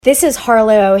This is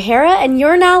Harlow O'Hara, and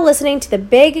you're now listening to the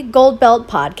Big Gold Belt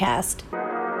Podcast.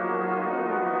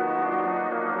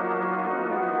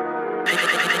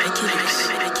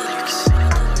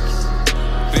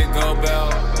 Big Gold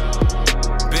Belt,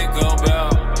 Big Gold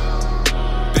Belt,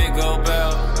 Big Gold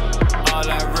Belt. All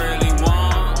I really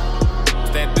want is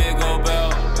that Big Gold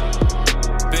Belt,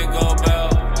 Big Gold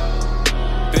Belt,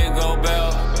 Big Gold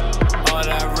Belt. All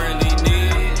I really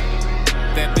need,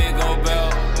 that Big Gold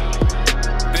Belt,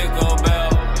 Big Gold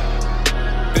Belt,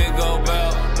 Big Gold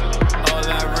Belt. All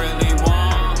I really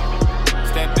want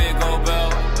is that Big Gold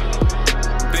Belt,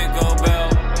 Big Gold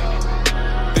Belt,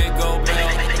 Big Gold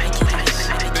Belt,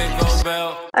 Big Gold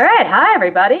Belt. All right, hi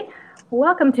everybody.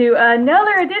 Welcome to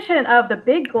another edition of the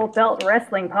Big Gold Belt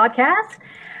Wrestling Podcast.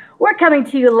 We're coming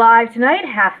to you live tonight,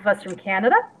 half of us from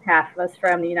Canada, half of us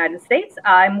from the United States.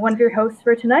 I'm one of your hosts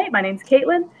for tonight. My name's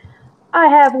Caitlin. I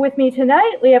have with me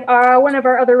tonight, we have one of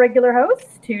our other regular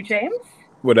hosts, 2 James.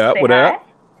 What up? Say What hi. up?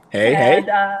 Hey, And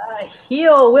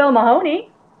heel Will Mahoney.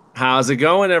 How's it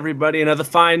going, everybody? Another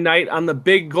fine night on the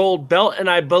Big Gold Belt, and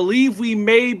I believe we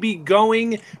may be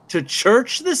going to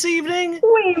church this evening.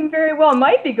 We very well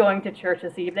might be going to church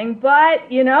this evening,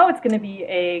 but, you know, it's going to be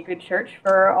a good church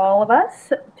for all of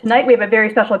us. Tonight we have a very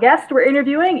special guest we're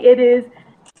interviewing. It is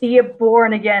the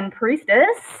born-again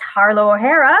priestess, Harlow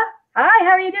O'Hara. Hi,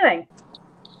 how are you doing?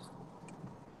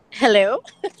 Hello.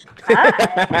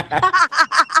 Hi.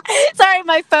 Sorry,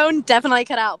 my phone definitely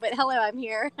cut out, but hello, I'm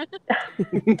here.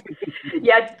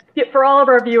 Yeah, for all of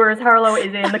our viewers, Harlow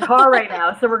is in the car right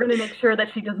now, so we're going to make sure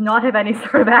that she does not have any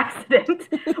sort of accident.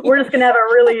 We're just going to have a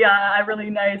really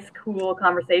nice, cool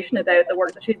conversation about the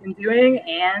work that she's been doing,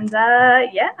 and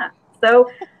yeah. So,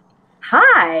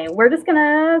 hi. We're just going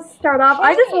to start off.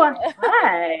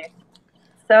 Hi.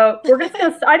 So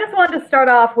I just wanted to start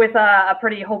off with a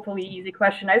pretty hopefully easy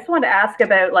question. I just wanted to ask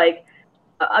about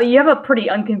you have a pretty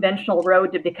unconventional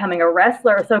road to becoming a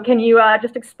wrestler. So can you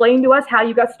just explain to us how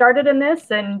you got started in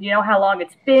this, and you know how long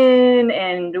it's been,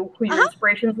 and who your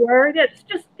inspirations were? Yeah,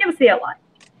 just give us the outline.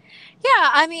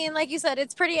 Yeah, I mean, like you said,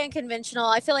 it's pretty unconventional.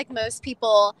 I feel like most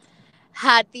people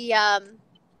had the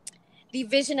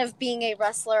vision of being a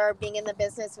wrestler or being in the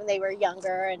business when they were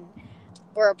younger and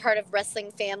were a part of wrestling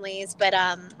families, but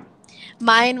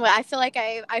mine, I feel like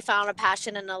I found a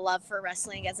passion and a love for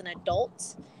wrestling as an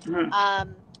adult,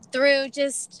 through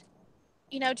just,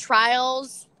 you know,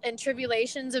 trials and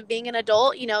tribulations of being an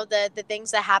adult, you know, the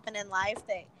things that happen in life,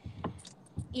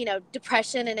 you know,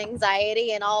 depression and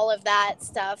anxiety and all of that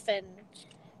stuff, and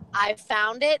I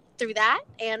found it through that,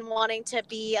 and wanting to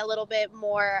be a little bit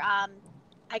more,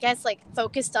 I guess, like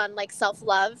focused on like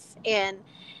self-love and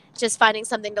just finding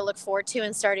something to look forward to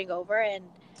and starting over. And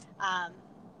I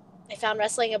found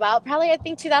wrestling about probably, I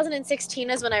think 2016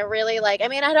 is when I really I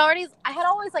had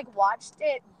always like watched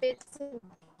it bits and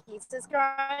pieces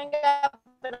growing up,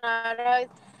 and I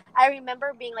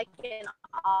remember being like in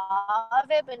awe of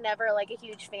it, but never like a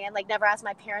huge fan, like never asked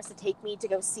my parents to take me to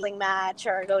go see a match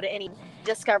or go to any.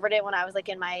 Discovered it when I was like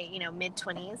in my, you know,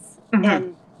 mid-20s,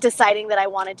 and deciding that I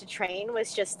wanted to train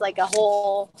was just like a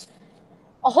whole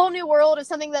new world of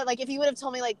something that, like, if you would have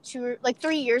told me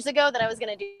 3 years ago that I was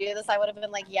going to do this, I would have been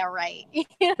like, yeah, right. You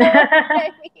know what I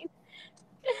mean?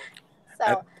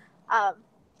 So, what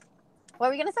were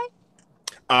we going to say?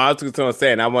 I was just going to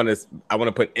say, and I want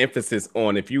to put emphasis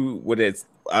on, if you would have,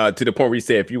 to the point where you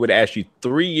said, if you would have asked you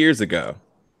 3 years ago,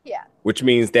 yeah, which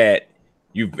means that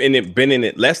you've been in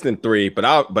it less than 3, but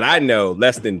I know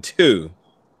less than 2.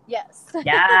 Yes.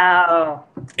 Yeah.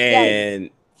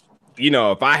 And you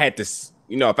know, if I had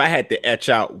to etch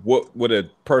out what would a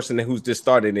person who's just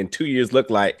started in 2 years look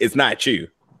like, it's not you.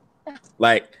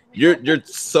 Like you're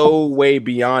so way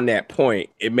beyond that point.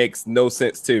 It makes no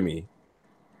sense to me.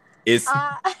 It's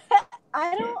I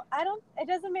don't it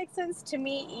doesn't make sense to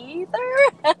me either.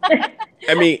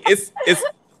 I mean, it's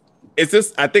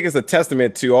just, I think it's a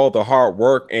testament to all the hard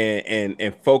work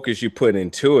and focus you put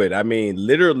into it. I mean,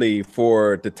 literally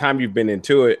for the time you've been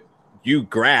into it, you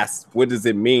grasp what does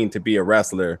it mean to be a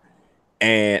wrestler.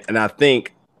 And I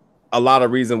think a lot of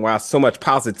reason why so much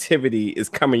positivity is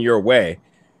coming your way.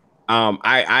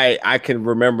 I can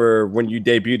remember when you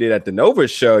debuted at the Nova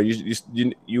show, you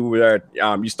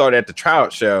started at the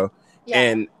tryout show. Yeah.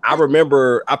 And I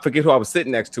remember, I forget who I was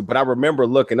sitting next to, but I remember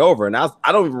looking over, and I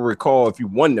don't even recall if you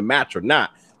won the match or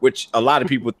not, which a lot of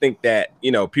people think that,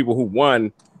 you know, people who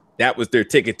won, that was their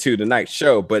ticket to the night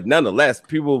show. But nonetheless,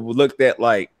 people looked at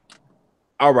like,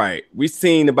 all right, we've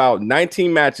seen about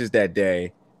 19 matches that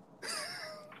day,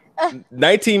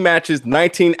 19 matches,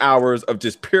 19 hours of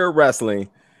just pure wrestling.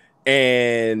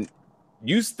 And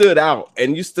you stood out,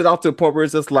 and you stood out to the point where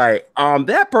it's just like,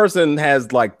 that person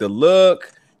has like the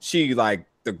look. She like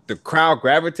the crowd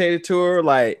gravitated to her.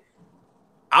 Like,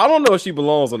 I don't know if she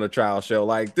belongs on a trial show.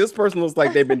 Like, this person looks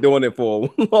like they've been doing it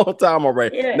for a long time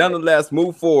already. Yeah. Nonetheless,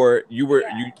 move forward. You were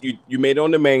you made it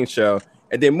on the main show,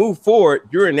 and then move forward.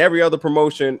 You're in every other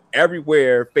promotion,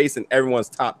 everywhere, facing everyone's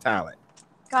top talent.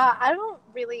 God, I don't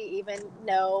really even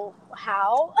know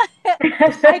how.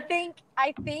 I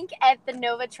think at the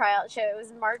Nova tryout show, it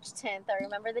was March 10th. I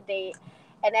remember the date.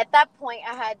 And at that point,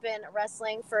 I had been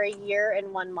wrestling for a year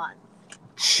and 1 month.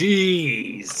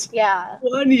 Jeez. Yeah.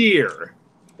 1 year.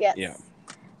 Yes. Yeah.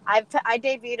 I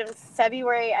debuted in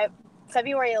February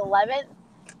 11th,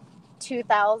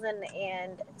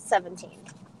 2017.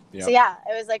 Yeah. So yeah,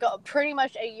 it was like pretty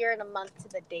much a year and a month to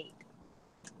the date.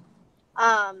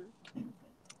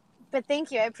 But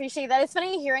thank you. I appreciate that. It's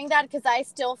funny hearing that because I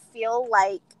still feel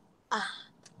like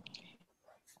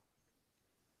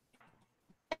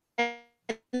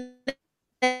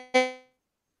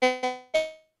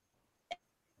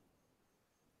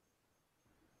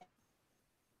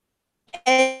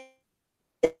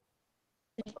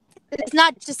it's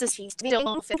not just a feast. It's a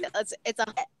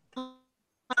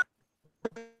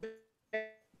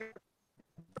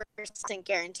 100%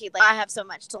 guaranteed. Like, I have so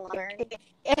much to learn.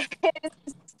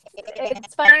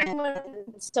 It's funny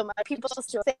when so much people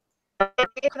still say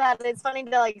that. It's funny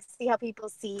to like see how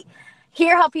people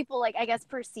hear how people like I guess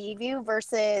perceive you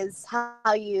versus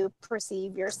how you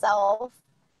perceive yourself.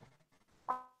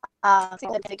 It's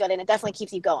good, and it definitely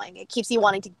keeps you going. It keeps you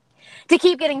wanting to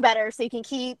keep getting better, so you can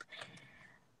keep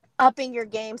upping your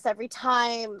games every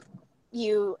time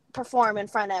you perform in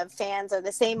front of fans or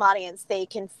the same audience. They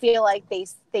can feel like they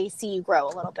see you grow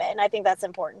a little bit, and I think that's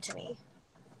important to me.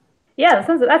 Yeah,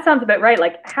 that sounds about right.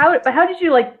 Like, how did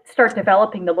you like start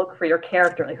developing the look for your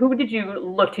character? Like, who did you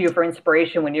look to for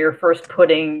inspiration when you were first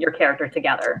putting your character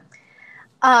together?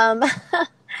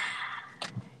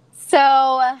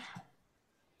 So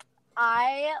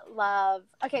I love.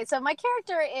 Okay, so my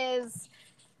character is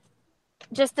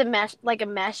just a mesh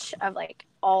of like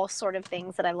all sort of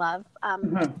things that I love.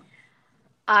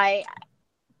 I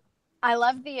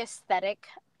love the aesthetic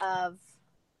of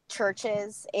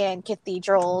churches and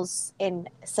cathedrals and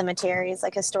cemeteries,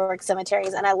 like historic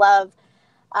cemeteries, and I love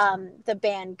the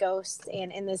band Ghosts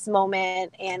and In This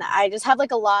Moment, and I just have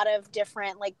like a lot of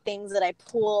different like things that I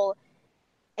pull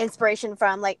inspiration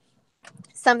from. Like,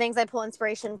 some things I pull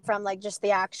inspiration from, like just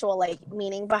the actual like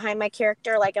meaning behind my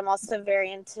character. Like, I'm also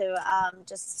very into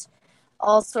just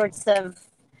all sorts of,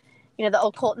 you know, the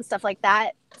occult and stuff like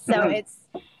that. So it's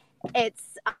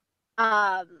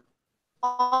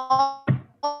all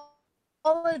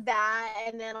of that,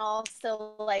 and then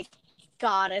also like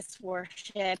goddess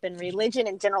worship and religion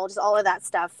in general, just all of that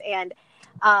stuff. And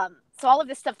so all of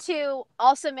this stuff too,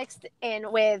 also mixed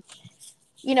in with,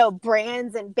 you know,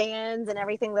 brands and bands and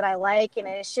everything that I like, and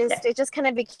it just kind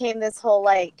of became this whole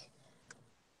like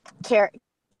character.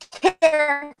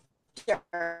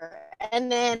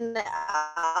 And then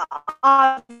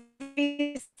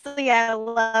obviously I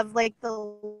love like the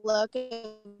look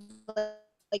of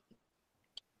like.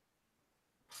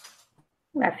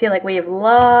 I feel like we've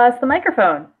lost the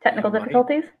microphone. Technical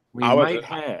difficulties. We might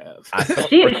have.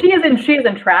 She is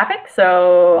in traffic,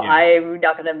 so yeah. I'm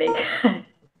not gonna make.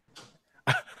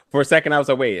 For a second, I was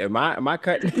like, "Wait, am I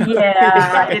cutting?"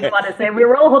 Yeah, I didn't want to say. We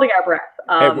were all holding our breath.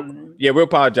 Yeah, we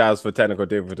apologize for technical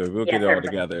difficulties. We'll get it all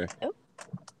together. Oh.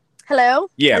 Hello.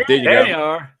 Yeah, there you go. There you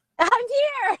are. I'm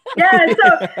here. Yeah,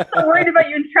 so worried about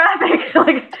you in traffic.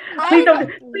 Like, please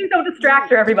don't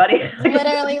distract her, everybody.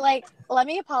 Literally, like, let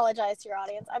me apologize to your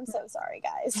audience. I'm so sorry,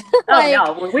 guys. Like,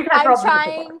 no, we've had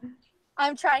problems.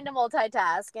 I'm trying to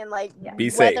multitask, and like, be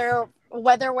safe.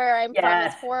 Weather where I'm from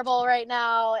is horrible right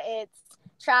now. It's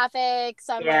traffic,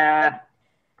 so I'm like,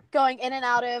 going in and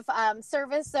out of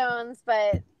service zones,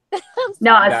 but.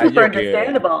 No, it's super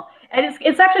understandable. And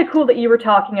it's actually cool that you were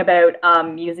talking about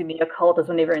using the occult as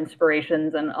one of your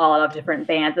inspirations and all of different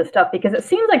bands and stuff, because it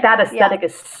seems like that aesthetic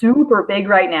is super big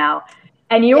right now.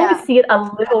 And you only see it a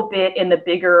little bit in the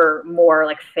bigger, more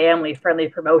like family-friendly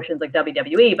promotions like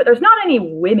WWE, but there's not any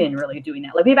women really doing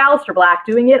that. Like, we have Aleister Black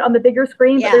doing it on the bigger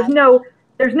screen, but there's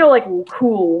no like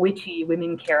cool witchy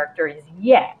women characters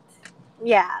yet.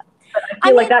 Yeah. But I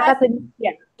feel like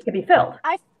it could be filled.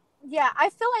 I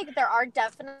feel like there are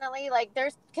definitely like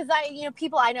there's because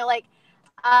people I know like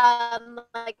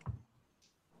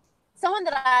someone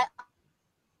that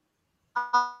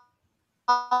off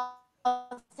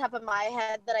the top of my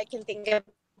head that I can think about.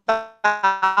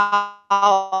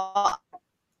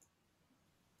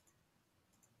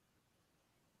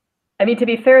 I mean, to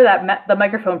be fair, that the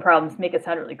microphone problems make it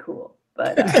sound really cool.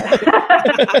 but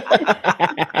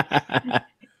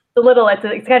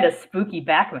it's kind of spooky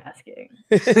backmasking.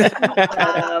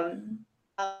 But,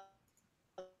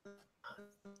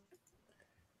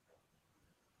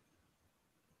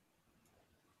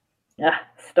 yeah,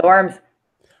 storms.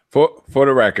 For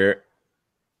the record.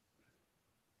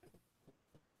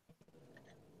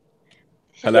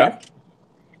 Hello? Yes.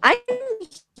 I'm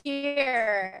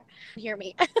here. Hear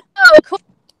me. Oh, cool.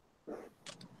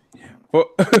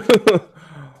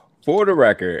 For the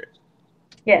record.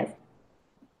 Yes.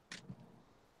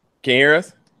 Can you hear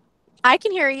us? I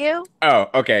can hear you. Oh,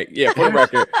 okay. Yeah, for the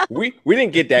record, we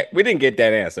didn't get that. We didn't get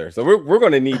that answer. So we're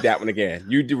going to need that one again.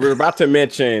 You were about to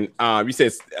mention you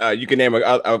said you can name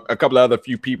a couple of other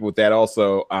few people that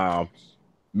also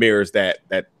mirrors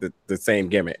the same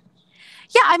gimmick.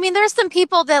 Yeah, I mean, there's some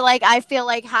people that like I feel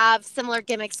like have similar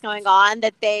gimmicks going on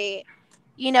that they,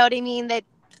 you know what I mean, that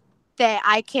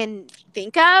I can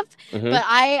think of. Mhm. But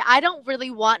I don't really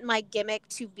want my gimmick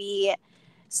to be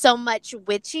so much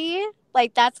witchy.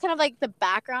 Like that's kind of like the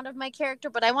background of my character,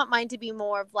 but I want mine to be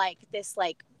more of like this,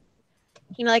 like,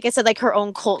 you know, like I said, like her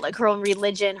own cult, like her own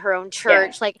religion, her own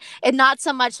church, like, and not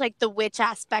so much like the witch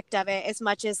aspect of it as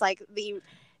much as like the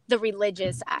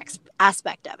religious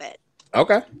aspect of it.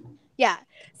 Okay. Yeah.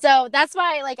 So that's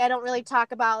why like I don't really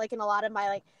talk about like in a lot of my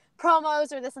like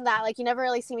promos or this and that. Like you never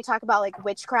really see me talk about like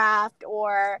witchcraft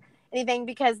or anything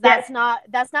because that's not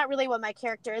really what my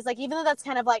character is. Like even though that's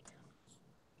kind of like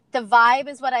the vibe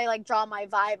is what I like draw my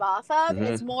vibe off of. Mhm.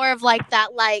 It's more of like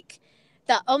that, like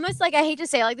the almost like, I hate to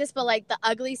say it like this, but like the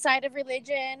ugly side of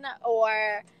religion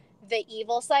or the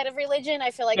evil side of religion.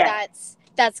 I feel like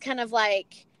that's kind of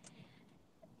like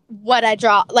what I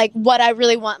draw, like what I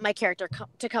really want my character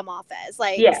to come off as,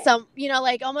 like some, you know,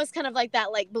 like almost kind of like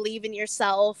that, like believe in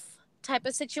yourself type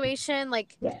of situation,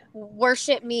 like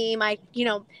worship me, my, you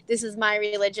know, this is my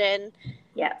religion.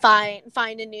 Yeah.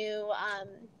 Find a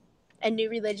new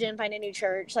religion, find a new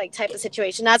church, like type of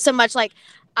situation. Not so much like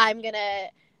I'm gonna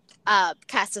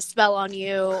cast a spell on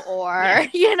you or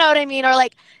you know what I mean, or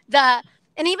like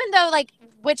and even though like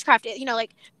witchcraft, you know,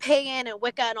 like pagan and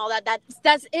Wicca and all that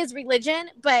is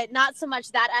religion, but not so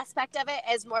much that aspect of it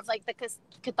as more of like the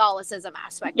Catholicism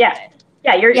aspect of it.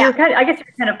 Yeah, you're kind of, I guess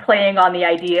you're kind of playing on the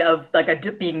idea of like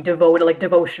being devoted, like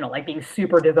devotional, like being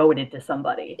super devoted to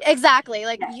somebody. Exactly,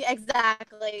 like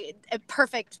exactly, a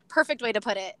perfect way to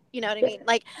put it. You know what I mean?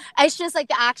 Like it's just like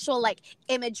the actual like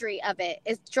imagery of it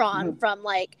is drawn from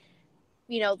like,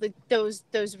 you know, those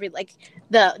like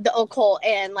the occult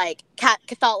and like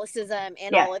Catholicism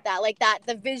and all of that, like that,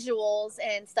 the visuals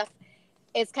and stuff.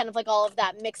 It's kind of like all of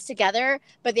that mixed together,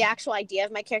 but the actual idea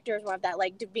of my character is more of that,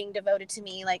 like being devoted to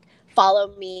me, like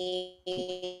follow me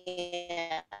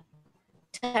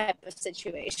type of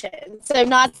situation. So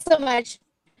not so much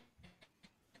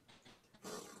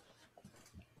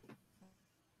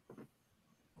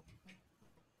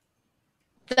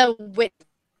the wit.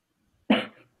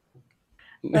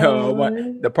 No,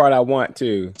 the part I want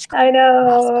to. I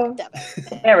know.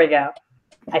 There we go.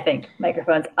 I think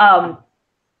microphones.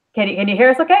 Can you hear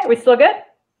us okay? Are we still good?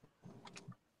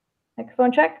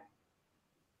 Microphone check.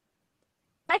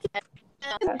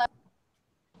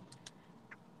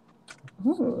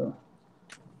 Ooh.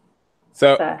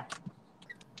 So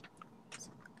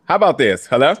how about this?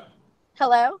 Hello?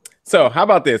 So how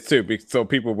about this too? So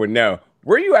people would know.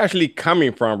 Where are you actually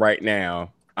coming from right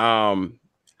now?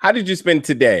 How did you spend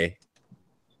today?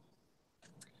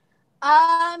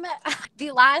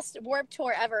 The last Warped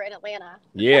Tour ever in Atlanta.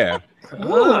 Yeah.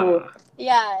 Ooh.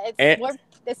 Yeah,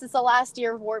 this is the last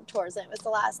year of Warped Tours. It was the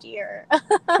last year.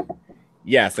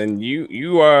 Yes, and you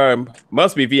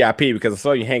must be VIP because I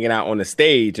saw you hanging out on the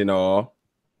stage and all.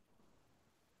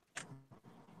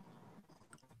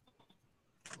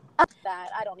 That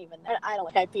I don't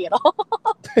look IP at all.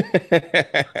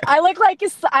 I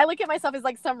look at myself as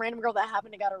like some random girl that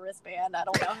happened to got a wristband. I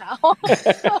don't know how.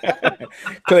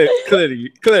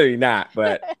 clearly not,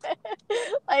 but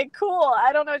like cool.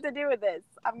 I don't know what to do with this.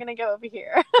 I'm gonna go over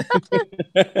here.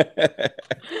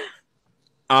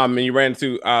 And you ran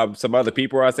into some other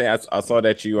people. I saw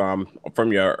that you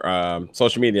from your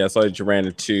social media. I saw that you ran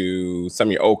into some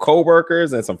of your old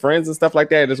coworkers and some friends and stuff like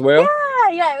that as well.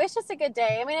 Yeah, it was just a good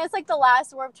day. I mean, it's like the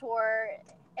last Warped Tour,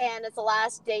 and it's the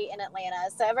last date in Atlanta.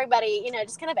 So everybody, you know,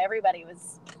 just kind of everybody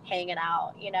was hanging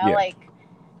out. You know, like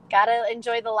gotta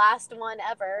enjoy the last one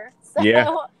ever. So,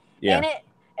 and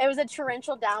it was a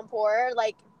torrential downpour,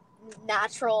 like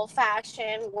natural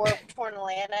fashion Warped Tour in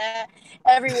Atlanta.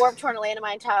 Every Warped Tour in Atlanta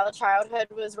my entire childhood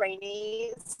was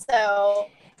rainy, so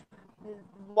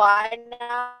why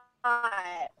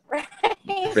not? Right?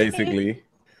 Basically.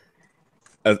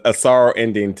 a sorrow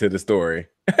ending to the story.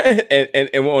 and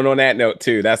on that note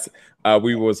too, that's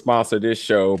we will sponsor this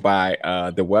show by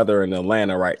the weather in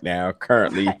Atlanta right now,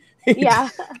 currently Yeah.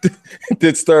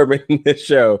 disturbing this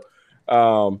show.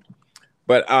 So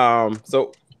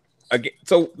again,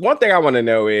 so one thing I want to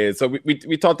know is, so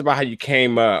we talked about how you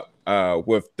came up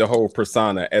with the whole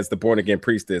persona as the born again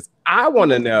priestess. I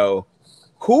want to know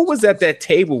who was at that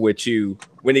table with you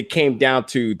when it came down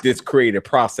to this creative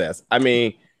process. I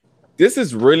mean, this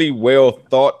is really well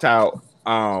thought out.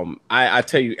 I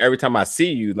tell you, every time I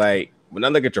see you, like when I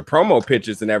look at your promo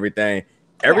pictures and everything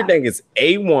is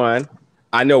A1.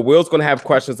 I know Will's gonna have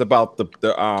questions about the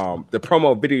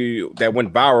promo video that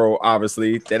went viral,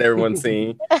 obviously, that everyone's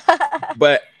seen.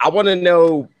 But I want to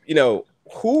know,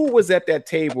 who was at that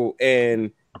table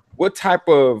and what type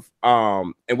of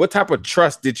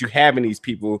trust did you have in these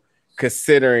people,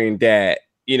 considering that,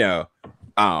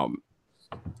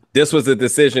 this was a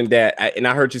decision that, and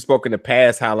I heard you spoke in the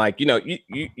past how, like, you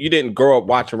didn't grow up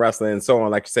watching wrestling and so on,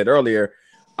 like you said earlier.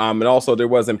 And also there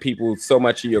wasn't people so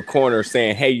much in your corner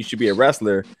saying, hey, you should be a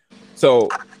wrestler. So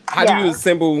how do you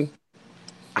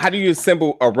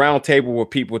assemble a round table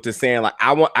with people to saying, like,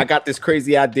 I got this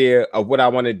crazy idea of what I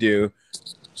want to do,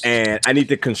 and I need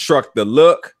to construct the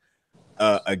look,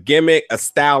 a gimmick, a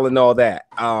style, and all that.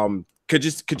 Could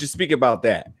you speak about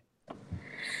that?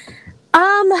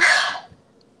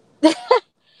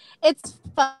 It's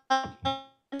fun.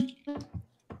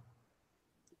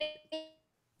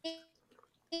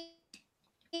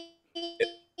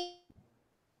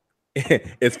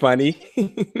 It's funny.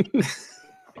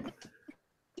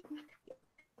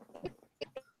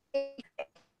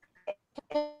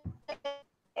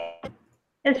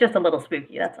 It's just a little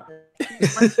spooky. That's all.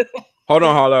 Hold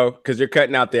on, Harlow, because you're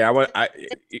cutting out there.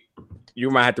 You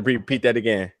might have to repeat that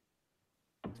again.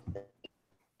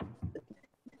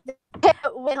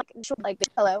 Like,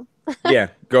 hello. Yeah,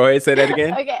 go ahead, say that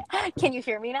again. Okay, can you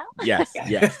hear me now? Yes.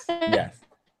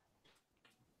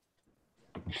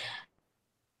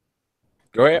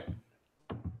 Go ahead.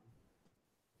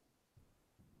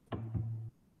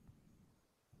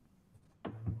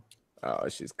 Oh,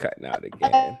 she's cutting out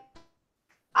again.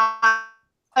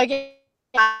 Okay.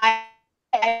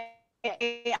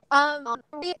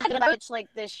 Like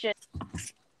this shit.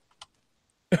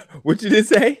 What you just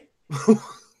say?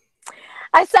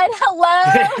 I said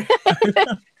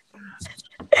hello.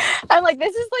 I'm like,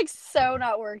 this is like so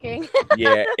not working.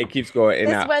 Yeah, it keeps going in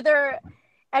and this out. weather,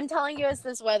 I'm telling you,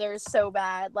 this weather is so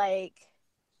bad. Like,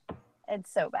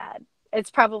 it's so bad. It's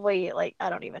probably like, I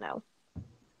don't even know.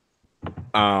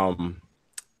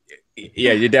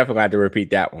 Yeah, you definitely have to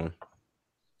repeat that one.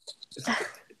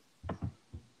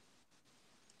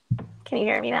 Can you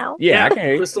hear me now? Yeah, I can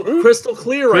hear you. Crystal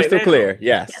clear right now. Crystal clear,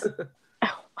 yes.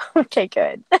 Okay,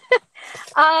 good.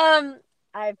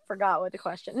 I forgot what the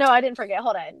question. No, I didn't forget.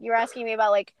 Hold on. You were asking me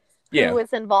about like who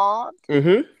was involved.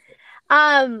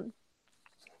 Mm-hmm.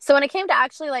 So when it came to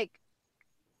actually like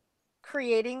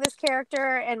creating this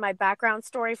character and my background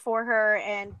story for her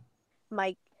and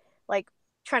my like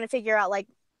trying to figure out like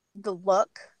the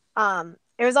look,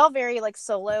 it was all very like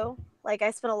solo. Like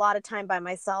I spent a lot of time by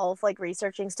myself, like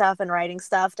researching stuff and writing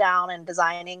stuff down and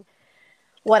designing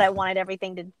what I wanted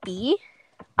everything to be.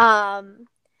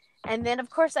 And then of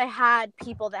course I had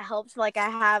people that helped. Like I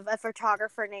have a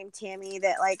photographer named Tammy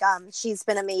that like she's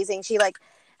been amazing. She like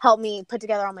helped me put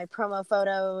together all my promo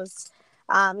photos.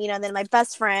 And then my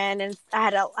best friend, and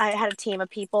I had a team of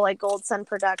people like Gold Sun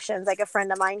Productions, like a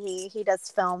friend of mine, he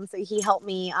does films. So he helped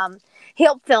me he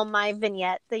helped film my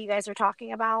vignette that you guys are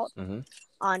talking about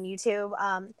on YouTube.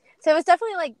 So it was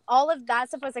definitely like all of that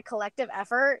stuff was a collective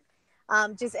effort.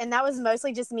 And that was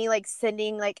mostly just me like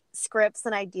sending like scripts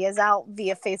and ideas out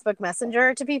via Facebook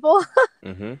Messenger to people.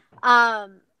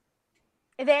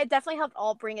 They had definitely helped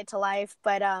all bring it to life,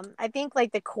 but I think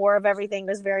like the core of everything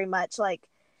was very much like,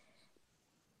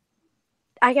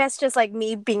 I guess just like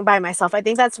me being by myself. I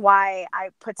think that's why I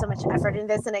put so much effort in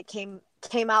this and it came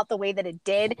out the way that it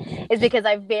did, is because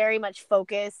I very much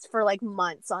focused for like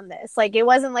months on this. Like it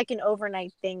wasn't like an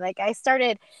overnight thing. Like I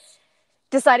started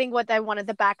deciding what I wanted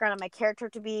the background of my character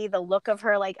to be, the look of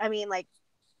her. Like, I mean, like,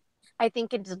 I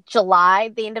think it's July,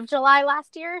 the end of July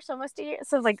last year. So almost a year.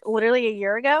 So like literally a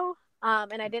year ago.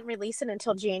 And I didn't release it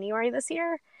until January this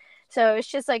year. So it's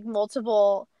just like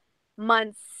multiple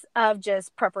months of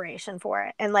just preparation for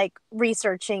it and like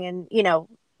researching and,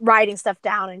 writing stuff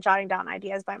down and jotting down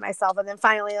ideas by myself. And then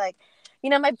finally, like,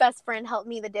 my best friend helped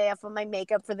me the day of my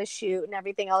makeup for the shoot and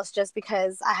everything else, just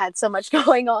because I had so much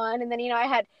going on. And then, I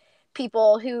had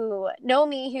people who know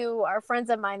me, who are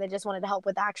friends of mine, that just wanted to help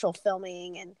with actual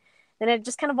filming and then it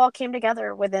just kind of all came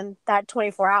together within that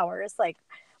 24 hours. Like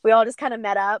we all just kind of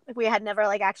met up. We had never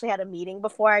like actually had a meeting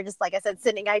before. I just, like I said,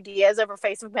 sending ideas over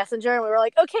Facebook Messenger, and we were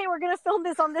like, okay, we're gonna film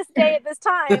this on this day at this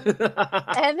time,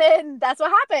 and then that's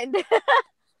what happened.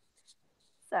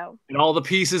 So and all the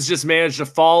pieces just managed to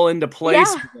fall into place.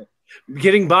 Yeah.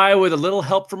 Getting by with a little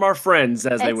help from our friends,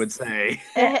 as they would say.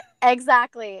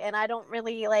 Exactly. And I don't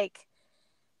really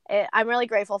I'm really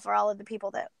grateful for all of the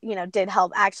people that, you know, did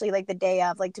help actually like the day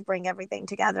of, like, to bring everything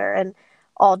together and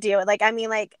all deal with, like, I mean,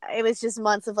 like, it was just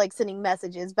months of like sending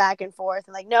messages back and forth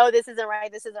and like, no, this isn't right.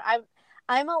 This isn't,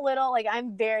 I'm a little like, I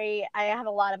have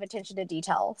a lot of attention to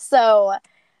detail. So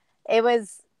I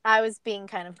was being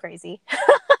kind of crazy,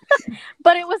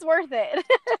 but it was worth it.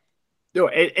 No,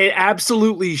 it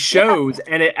absolutely shows,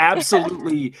 and it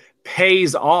absolutely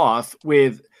pays off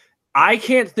with, I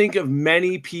can't think of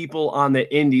many people on the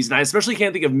indies, and I especially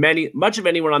can't think of much of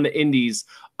anyone on the indies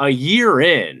a year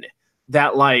in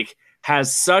that like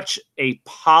has such a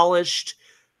polished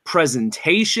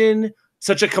presentation,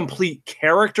 such a complete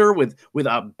character with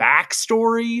a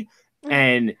backstory,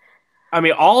 and I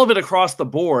mean all of it across the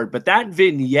board. But that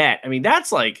vignette, I mean,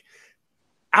 that's like,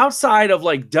 outside of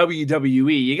like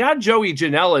WWE, you got Joey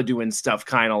Janela doing stuff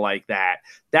kind of like that.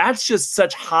 That's just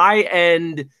such high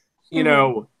end, you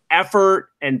know, effort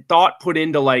and thought put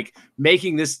into like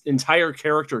making this entire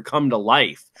character come to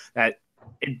life that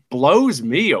it blows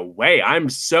me away. I'm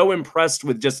so impressed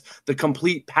with just the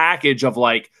complete package of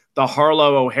like the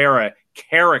Harlow O'Hara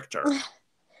character.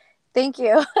 Thank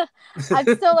you.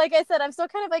 I'm still, like I said, I'm still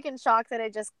kind of like in shock that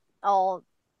it just all,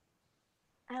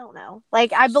 I don't know.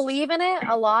 Like, I believe in it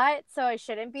a lot, so I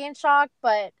shouldn't be in shock.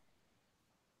 But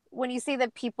when you see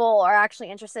that people are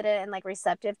actually interested in it and like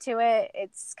receptive to it,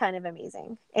 it's kind of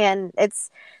amazing. And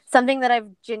it's something that I've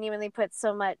genuinely put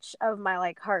so much of my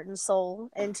like heart and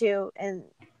soul into. And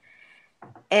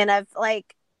I've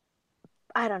like,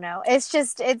 I don't know.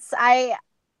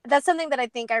 That's something that I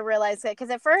think I realized, because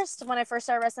at first, when I first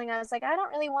started wrestling, I was like, I don't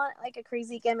really want like a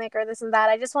crazy gimmick or this and that.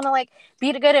 I just want to like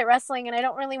be good at wrestling, and I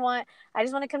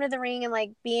just want to come to the ring and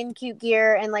like be in cute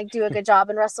gear and like do a good job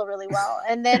and wrestle really well.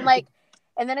 And then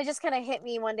it just kind of hit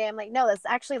me one day. I'm like, no, that's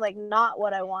actually like not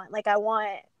what I want. Like, I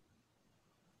want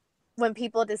when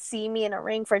people to see me in a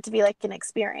ring for it to be like an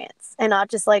experience and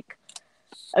not just like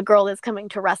a girl that's coming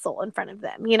to wrestle in front of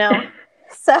them, you know?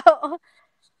 So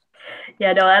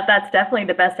yeah, no, that's definitely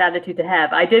the best attitude to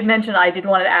have. I did want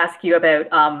to ask you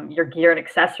about your gear and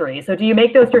accessories. So do you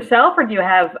make those yourself, or do you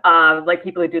have like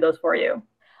people who do those for you?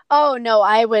 Oh no,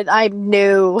 I would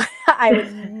not. I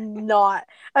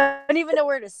don't even know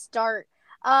where to start.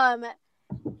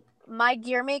 My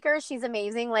gear maker, she's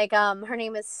amazing. Like, her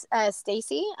name is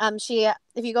Stacy.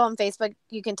 If you go on Facebook,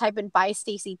 you can type in by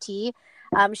Stacy T.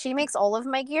 She makes all of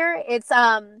my gear.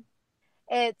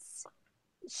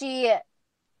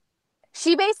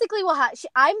 She basically will have.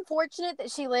 I'm fortunate that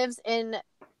she lives in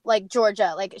like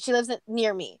Georgia. Like, she lives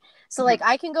near me, so like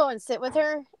I can go and sit with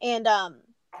her and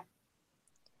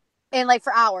like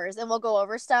for hours, and we'll go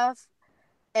over stuff.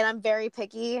 And I'm very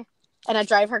picky, and I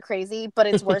drive her crazy, but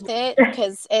it's worth it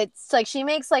because it's like she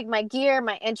makes like my gear,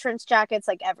 my entrance jackets,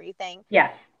 like everything.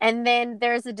 Yeah. And then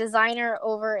there's a designer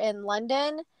over in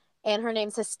London, and her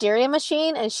name's Hysteria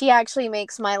Machine, and she actually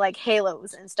makes my like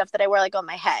halos and stuff that I wear like on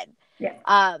my head.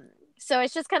 Yeah. So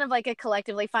it's just kind of like a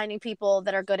collectively finding people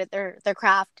that are good at their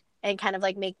craft and kind of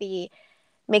like make the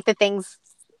things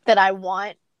that I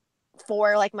want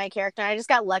for like my character. I just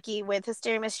got lucky with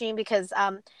Hysteria Machine because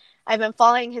I've been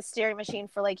following Hysteria Machine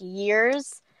for like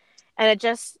years, and it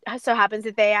just so happens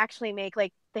that they actually make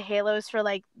like the halos for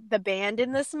like the band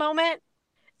in this moment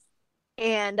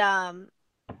and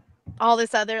all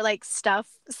this other like stuff.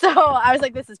 So I was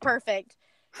like, this is perfect.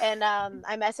 And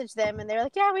I messaged them, and they're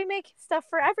like, yeah, we make stuff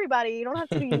for everybody. You don't have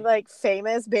to be like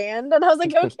famous band. And I was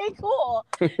like, okay, cool.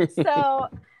 So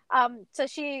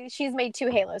she's made 2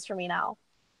 halos for me now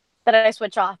that I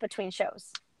switch off between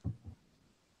shows.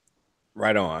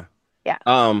 Right on. Yeah.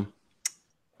 I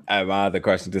have my other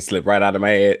question just slipped right out of my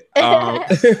head.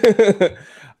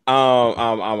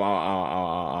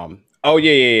 Oh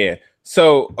yeah.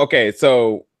 So okay,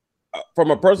 so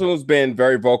from a person who's been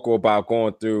very vocal about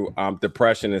going through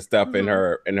depression and stuff in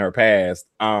her past,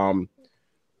 when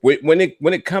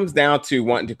it comes down to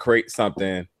wanting to create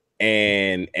something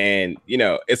and you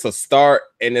know it's a start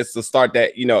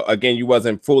that, you know, again, you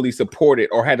wasn't fully supported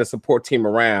or had a support team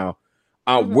around,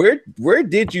 where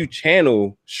did you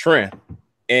channel strength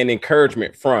and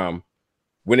encouragement from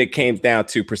when it came down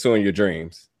to pursuing your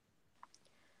dreams?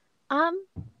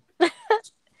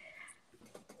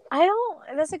 I don't.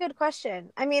 That's a good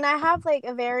question. I mean, I have like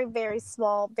a very, very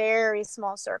small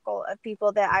circle of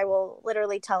people that I will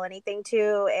literally tell anything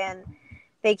to, and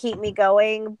they keep me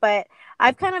going. But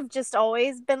I've kind of just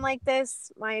always been like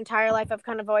this my entire life. I've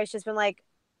kind of always just been like,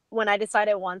 when I decide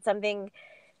I want something,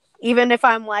 even if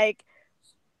I'm like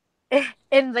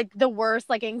in like the worst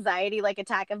like anxiety like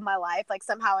attack of my life, like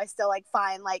somehow I still like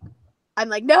find like I'm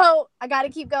like, no, I got to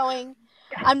keep going.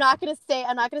 I'm not going to stay.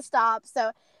 I'm not going to stop.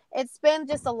 So it's been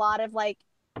just a lot of like,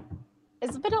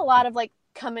 it's been a lot of like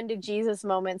coming to Jesus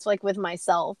moments, like with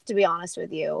myself, to be honest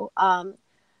with you.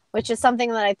 Which is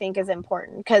something that I think is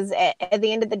important because at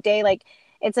the end of the day, like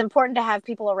it's important to have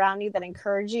people around you that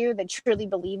encourage you, that truly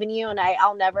believe in you. And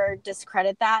I'll never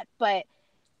discredit that, but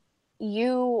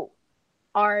you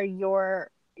are you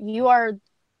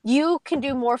can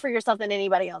do more for yourself than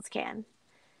anybody else can.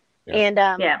 Yeah. And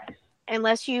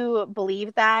unless you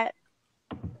believe that,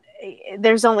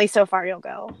 there's only so far you'll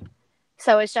go.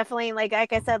 So it's definitely like I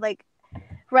said, like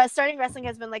starting wrestling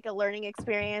has been like a learning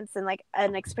experience and like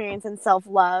an experience in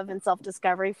self-love and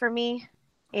self-discovery for me.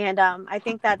 And I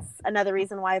think that's another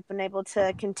reason why I've been able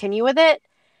to continue with it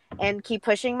and keep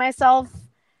pushing myself.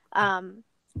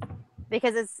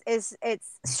 Because it's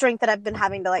strength that I've been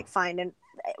having to like find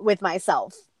with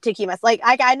myself to keep myself like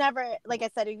I never, like I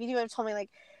said, if you would have told me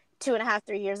like 2.5,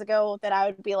 3 years ago that I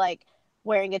would be like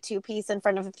wearing a 2-piece in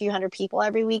front of a few hundred people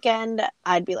every weekend,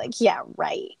 I'd be like, yeah,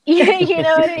 right. You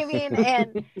know what I mean?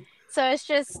 And so it's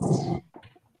just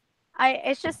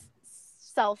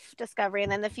self-discovery,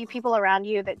 and then the few people around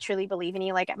you that truly believe in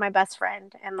you, like my best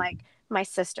friend and like my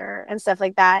sister and stuff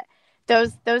like that.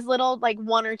 Those little like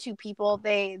 1 or 2 people,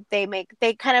 they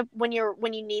kind of when you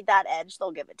need that edge,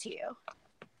 they'll give it to you,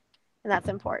 and that's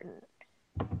important.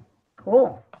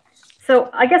 Cool. So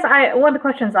I guess one of the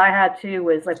questions I had too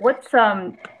was like, what's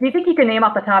do you think you can name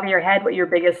off the top of your head what your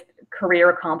biggest career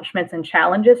accomplishments and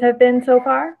challenges have been so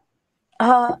far?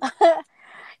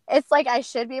 It's like I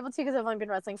should be able to because I've only been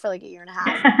wrestling for like 1.5 years.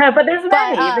 But there's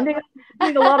many. You've been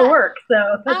doing a lot of work,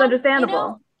 so that's understandable. You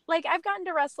know, like I've gotten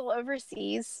to wrestle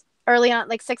overseas early on,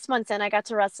 like 6 months in. I got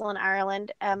to wrestle in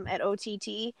Ireland at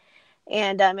OTT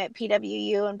and at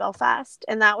PWU in Belfast,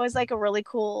 and that was like a really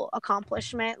cool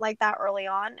accomplishment, like that early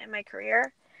on in my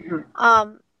career.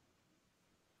 Mm-hmm.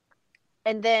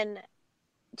 And then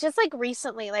just like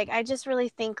recently, like I just really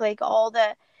think like all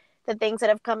the things that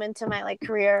have come into my like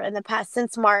career in the past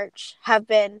since March have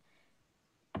been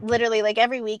literally like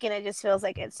every weekend it just feels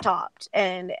like it's topped,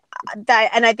 and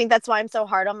I think that's why I'm so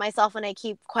hard on myself when I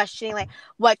keep questioning like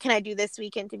what can I do this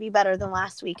weekend to be better than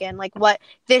last weekend, like what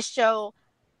this show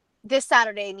this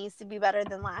Saturday needs to be better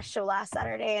than last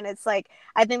Saturday. And it's like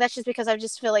I think that's just because I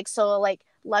just feel like so like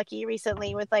lucky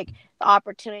recently with like the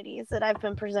opportunities that I've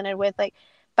been presented with, like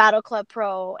Battle Club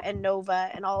Pro and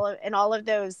Nova and all of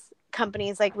those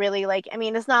companies. Like really, like I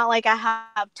mean, it's not like I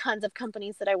have tons of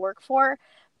companies that I work for,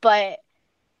 but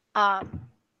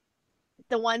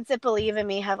the ones that believe in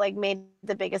me have like made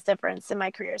the biggest difference in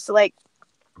my career. So like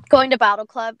going to Battle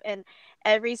Club and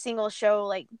every single show,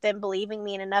 like them believing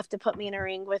me enough to put me in a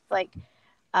ring with like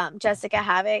Jessica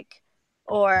Havoc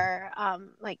or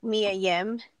like Mia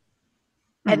Yim,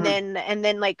 mm-hmm. and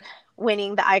then like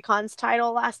winning the Icons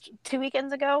title last 2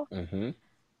 weekends ago. Mm-hmm.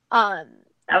 That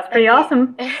was pretty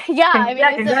awesome. Yeah, I mean,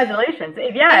 yeah, congratulations.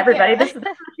 Yeah, everybody, this is a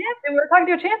champion. We're talking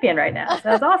to a champion right now. So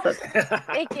that's awesome.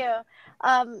 Thank you.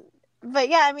 But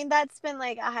yeah, I mean, that's been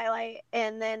like a highlight.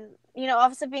 And then, you know,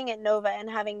 also being at Nova and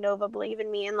having Nova believe in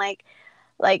me and like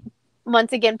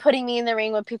once again putting me in the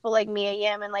ring with people like Mia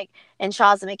Yim and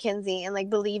Shaza McKenzie and like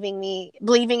believing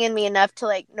in me enough to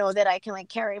like know that I can like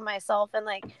carry myself and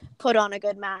like put on a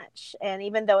good match. And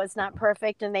even though it's not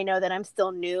perfect and they know that I'm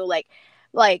still new, like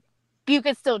you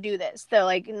could still do this. So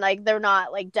like they're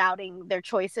not like doubting their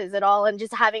choices at all, and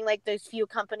just having like those few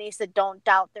companies that don't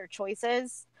doubt their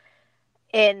choices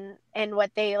in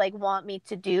what they like want me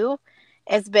to do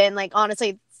has been like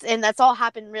honestly, and that's all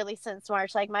happened really since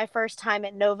March. Like my first time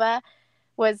at Nova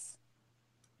was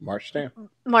March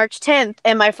 10th,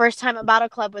 and my first time at Battle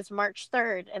Club was March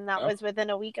 3rd, and that was within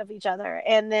a week of each other.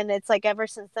 And then it's like ever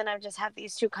since then I've just had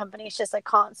these two companies just like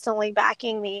constantly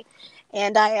backing me,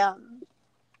 and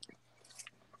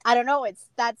I don't know.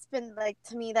 That's been like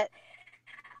to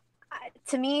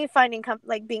me finding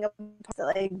like being a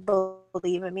like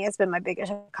believe in me has been my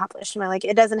biggest accomplishment. Like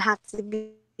it doesn't have to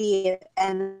be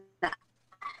a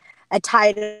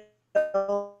title.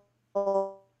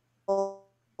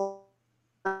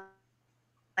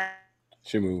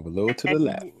 Should move a little to the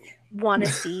left. Want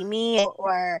to see me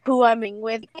or who I'm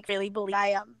with? I really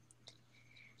believe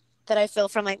that I feel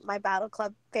from like my Battle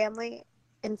Club family.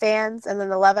 and fans, and then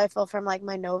the love I feel from like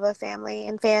my Nova family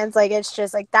and fans. Like it's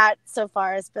just like that so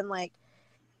far has been like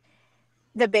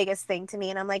the biggest thing to me.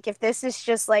 And I'm like, if this is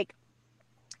just like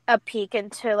a peek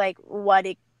into like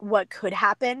what could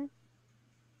happen,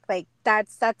 like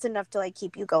that's enough to like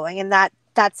keep you going, and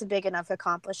that's a big enough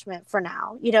accomplishment for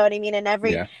now. You know what I mean? And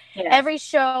every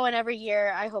show and every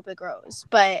year, I hope it grows.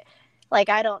 But like,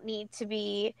 I don't need to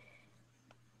be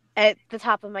at the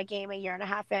top of my game a year and a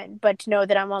half in, but to know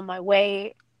that I'm on my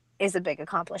way is a big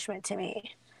accomplishment to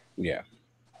me. Yeah.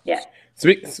 Yeah.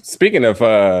 Speaking of,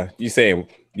 you saying,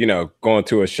 you know, going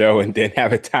to a show and then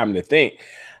having time to think,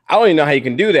 I don't even know how you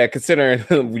can do that,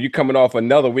 considering you coming off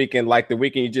another weekend like the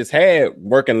weekend you just had,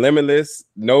 working Limitless,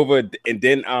 Nova, and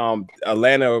then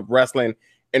Atlanta Wrestling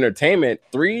Entertainment,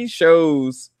 3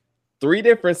 shows, 3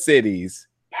 different cities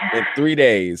in 3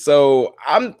 days. So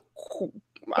I'm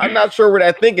not sure where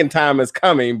that thinking time is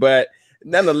coming, but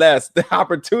nonetheless, the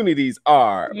opportunities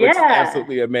are, which is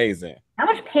absolutely amazing. How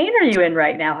much pain are you in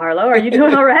right now, Harlow? Are you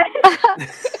doing all right?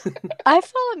 I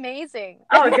feel amazing.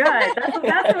 Oh, good.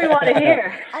 That's what we want to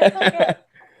hear. I feel good.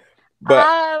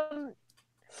 But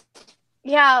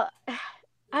yeah,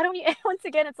 I don't. Once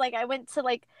again, it's like I went to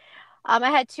like,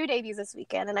 I had 2 debuts this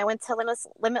weekend, and I went to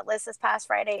Limitless this past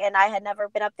Friday, and I had never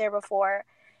been up there before,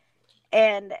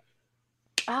 and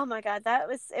oh my god,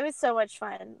 it was so much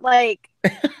fun. Like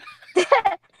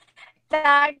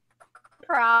that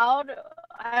crowd,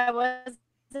 I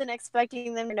wasn't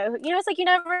expecting them to know. You know, it's like you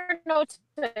never know what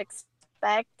to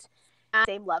expect.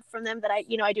 Same love from them that I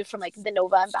do from like the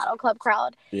Nova and Battle Club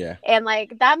crowd. Yeah. And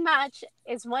like that match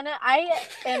is one I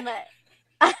am.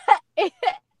 I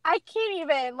can't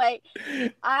even like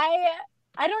I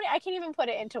can't even put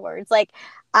it into words. Like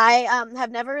I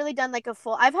have never really done like a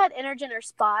full. I've had intergender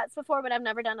spots before, but I've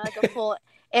never done like a full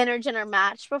intergender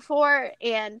match before,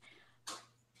 and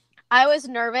I was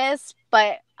nervous,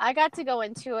 but I got to go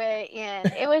into it,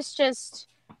 and it was just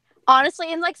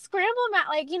honestly, and like scramble match,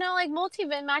 like you know, like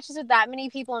multi-event matches with that many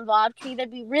people involved can either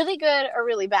be really good or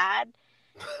really bad,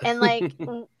 and like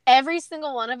every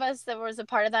single one of us that was a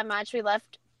part of that match, we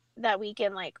left that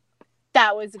weekend like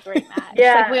that was a great match.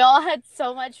 Yeah. Like we all had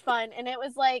so much fun, and it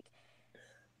was like,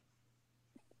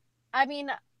 I mean,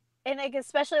 and like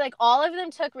especially like all of them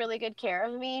took really good care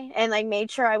of me and like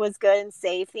made sure I was good and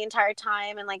safe the entire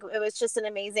time, and like it was just an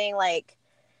amazing like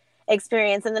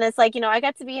experience. And then it's like, you know, I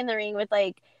got to be in the ring with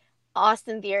like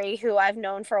Austin Theory, who I've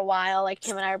known for a while. Like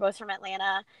him and I are both from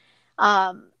Atlanta,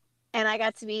 and I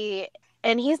got to be,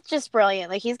 and he's just brilliant.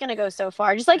 Like he's gonna go so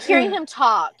far. Just like hearing him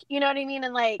talk, you know what I mean,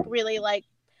 and like really like.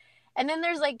 And then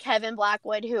there's like Kevin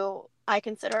Blackwood, who I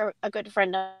consider a good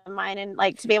friend of mine, and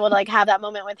like to be able to like have that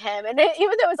moment with him, and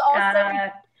even though it was also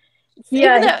I've seen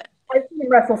him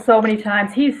wrestle so many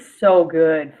times. He's so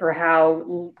good for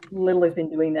how little he's been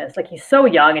doing this. Like he's so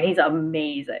young and he's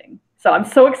amazing. So I'm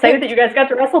so excited that you guys got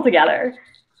to wrestle together.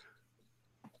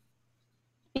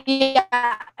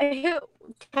 Yeah,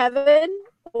 Kevin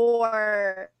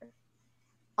or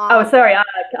sorry,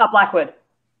 Blackwood.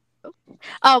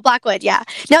 Oh, Blackwood, yeah.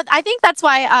 No, I think that's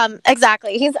why.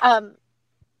 Exactly. He's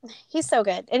so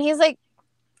good, and he's like,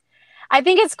 I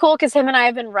think it's cool because him and I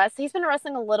have been wrestling. He's been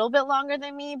wrestling a little bit longer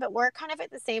than me, but we're kind of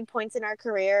at the same points in our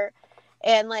career,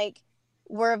 and like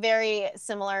we're very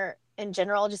similar in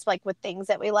general, just like with things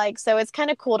that we like. So it's kind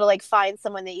of cool to like find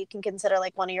someone that you can consider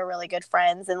like one of your really good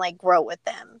friends and like grow with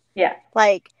them. Yeah.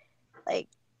 Like.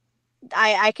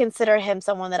 I consider him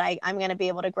someone that I'm going to be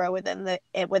able to grow within the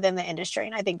industry.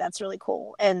 And I think that's really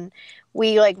cool. And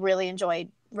we like really enjoyed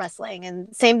wrestling,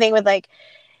 and same thing with like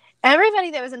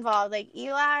everybody that was involved, like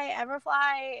Eli,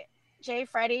 Everfly, Jay,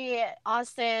 Freddie,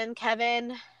 Austin,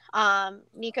 Kevin,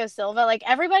 Nico Silva, like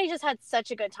everybody just had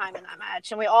such a good time in that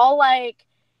match. And we all like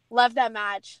loved that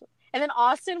match. And then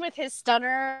Austin with his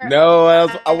stunner. No, I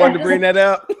wanted to bring that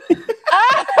up.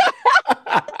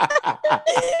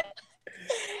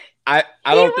 I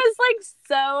was like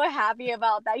so happy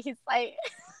about that. He's like,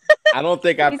 I don't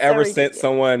think I've ever sent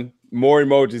someone more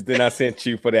emojis than I sent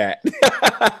you for that. And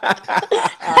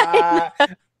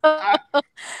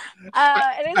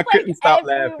it's like stop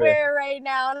everywhere laughing right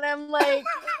now, and I'm like,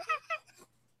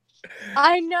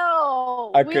 I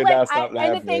know. I could not stop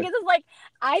laughing. And the thing is like,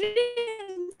 I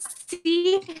didn't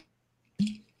see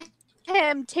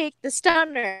him take the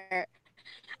stunner.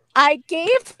 I gave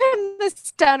him the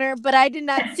stunner, but I did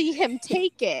not see him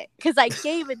take it because I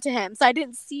gave it to him. So I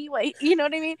didn't see what, you know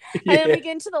what I mean? Yeah. And then we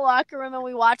get into the locker room and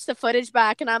we watch the footage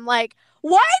back, and I'm like,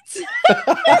 what? But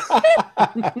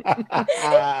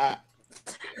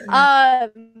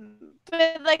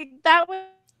like that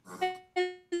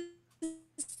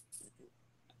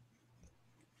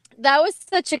was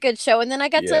such a good show. And then I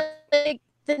got to like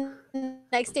the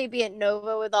next day be at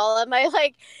Nova with all of my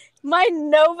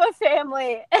Nova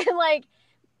family, and like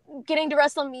getting to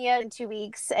wrestle Mia in 2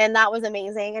 weeks, and that was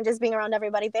amazing, and just being around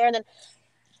everybody there, and then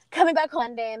coming back on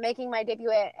Monday and making my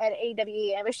debut at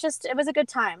AEW. It was a good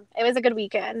time. It was a good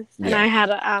weekend, and I had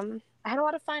a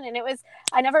lot of fun, and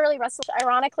I never really wrestled.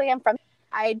 Ironically,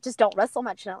 I just don't wrestle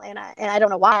much in Atlanta, and I don't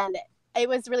know why. And it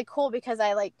was really cool because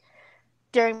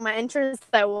during my entrance,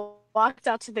 I walked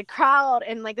out to the crowd,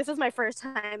 and like, this is my first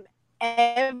time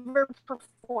ever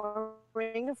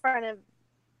performing in front of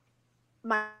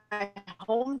my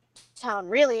hometown,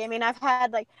 really. I mean, I've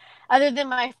had, like, other than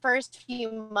my first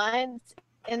few months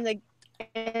in the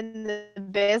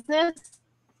business,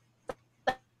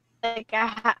 like,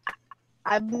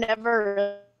 I've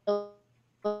never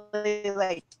really,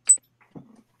 like,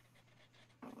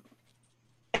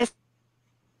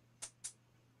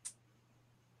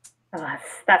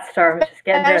 that star was just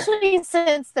getting especially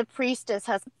since the Priestess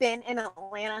has been in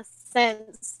Atlanta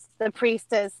since the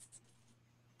Priestess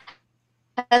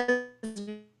has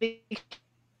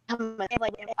become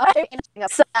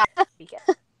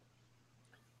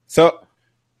So,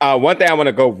 one thing I want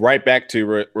to go right back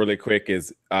to really quick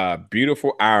is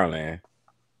beautiful Ireland.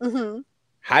 Mm-hmm.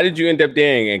 How did you end up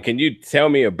there, and can you tell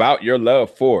me about your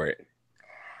love for it?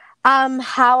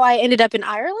 How I ended up in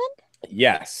Ireland?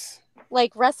 Yes.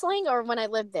 Like wrestling, or when I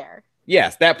lived there?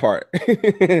 Yes, that part.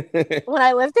 When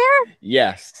I lived there?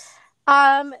 Yes.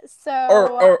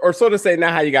 So or sort of say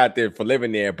not how you got there for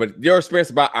living there, but your experience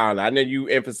about Ireland. I know you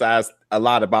emphasized a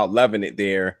lot about loving it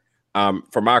there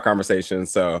from our conversation,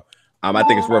 so I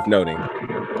think it's worth noting.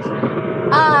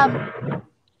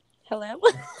 Hello.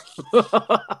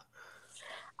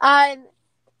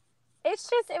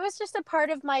 It was just a part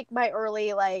of my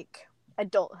early, like,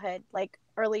 adulthood, like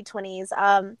early 20s.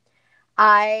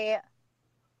 I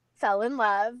fell in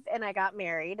love and I got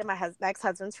married, and my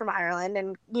ex-husband's from Ireland,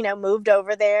 and moved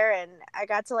over there, and I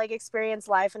got to like experience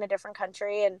life in a different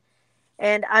country,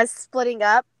 and us splitting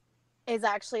up is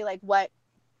actually like what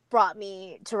brought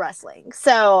me to wrestling.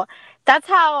 So that's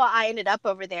how I ended up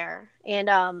over there, and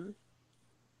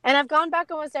I've gone back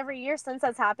almost every year since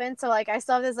that's happened. So like I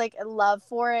still have this like love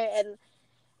for it, and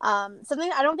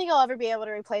something I don't think I'll ever be able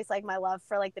to replace, like my love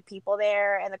for like the people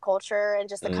there and the culture and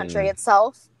just the country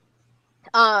itself.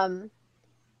 But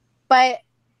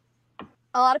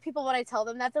a lot of people, when I tell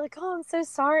them that, they're like, "Oh, I'm so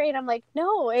sorry," and I'm like,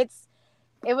 "No, it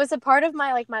was a part of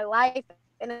my life,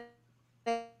 and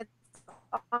it's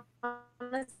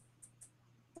honestly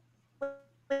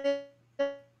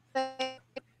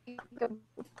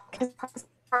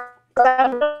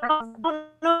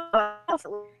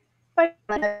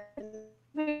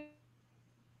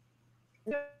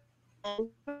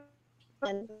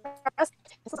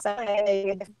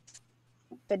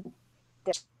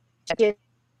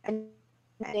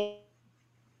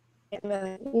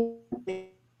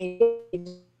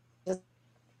just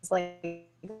like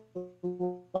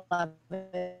love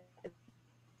it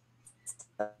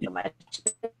so much.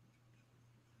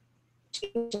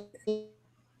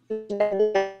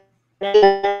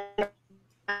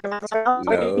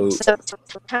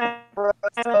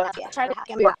 No.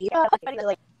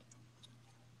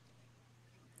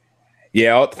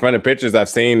 Yeah, all from the pictures I've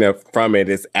seen from it,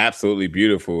 it's absolutely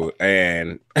beautiful,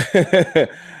 and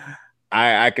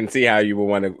I can see how you would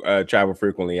want to travel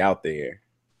frequently out there.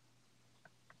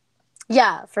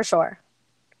 Yeah, for sure.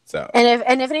 So,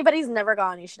 and if anybody's never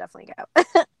gone, you should definitely go.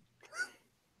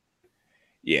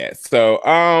 Yeah. So,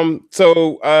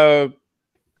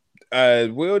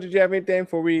 Will, did you have anything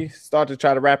before we start to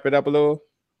try to wrap it up a little?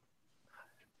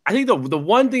 I think the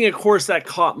one thing, of course, that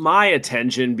caught my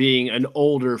attention, being an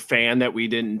older fan that we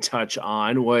didn't touch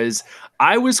on, was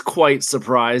I was quite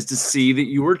surprised to see that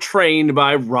you were trained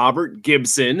by Robert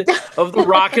Gibson of the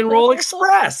Rock and Roll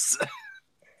Express.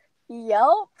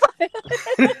 Yep.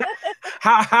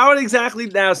 How exactly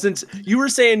now? Since you were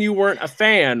saying you weren't a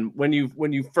fan when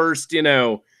you first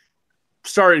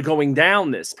started going down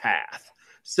this path,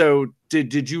 so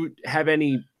did you have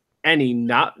any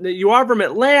not? You are from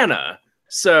Atlanta.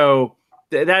 So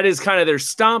that is kind of their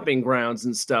stomping grounds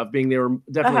and stuff, being they were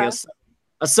definitely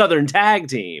a Southern tag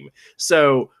team.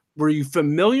 So were you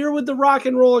familiar with the Rock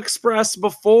and Roll Express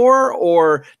before,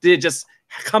 or did it just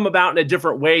come about in a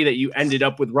different way that you ended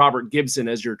up with Robert Gibson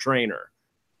as your trainer?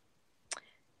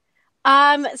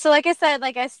 So like I said,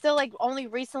 like I still like only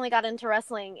recently got into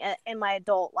wrestling in my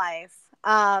adult life.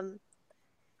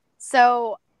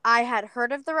 So I had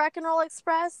heard of the Rock and Roll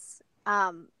Express.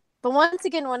 But once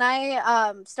again, when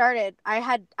I started,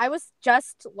 I was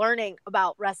just learning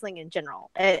about wrestling in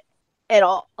general, at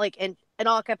all, like in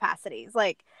all capacities,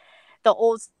 like the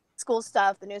old school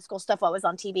stuff, the new school stuff, what was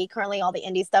on TV currently, all the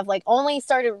indie stuff, like only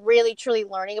started really truly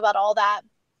learning about all that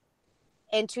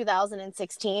in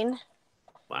 2016.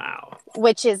 Wow.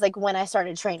 Which is like when I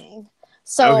started training.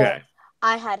 So Okay.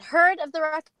 I had heard of the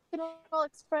Rock and Roll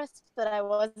Express, but I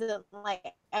wasn't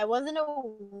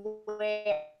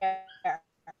aware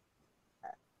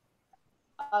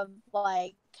of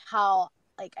like how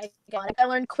like I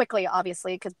learned quickly,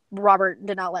 obviously, because Robert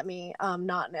did not let me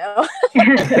not know.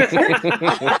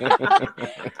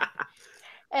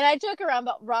 And I joke around,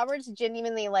 but Robert's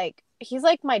genuinely like, he's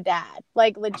like my dad,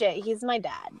 like legit. He's my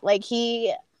dad. Like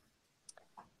he's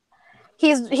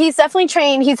definitely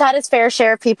trained. He's had his fair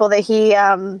share of people that he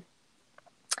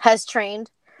has trained,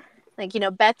 like, you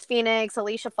know, Beth Phoenix,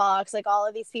 Alicia Fox, like all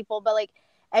of these people. But like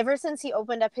ever since he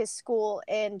opened up his school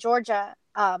in Georgia,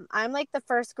 I'm like the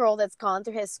first girl that's gone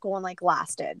through his school and like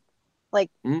lasted, like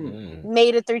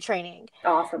made it through training.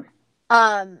 Awesome.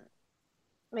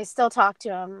 I still talk to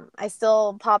him. I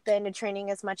still pop into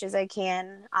training as much as I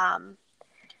can.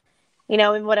 You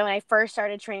know, when I first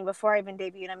started training before I even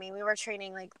debuted, I mean, we were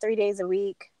training like 3 days a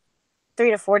week,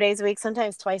 3 to 4 days a week,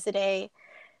 sometimes twice a day.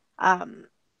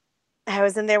 I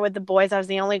was in there with the boys. I was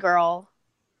the only girl,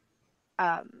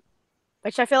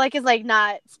 which I feel like is like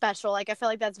not special. Like I feel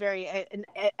like that's very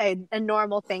a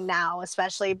normal thing now,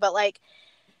 especially. But like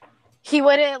he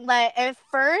wouldn't let. At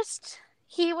first,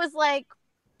 he was like,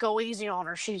 "Go easy on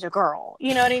her. She's a girl."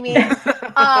 You know what I mean?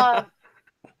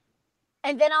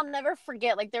 And then I'll never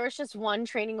forget, like, there was just one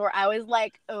training where I was,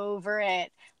 like, over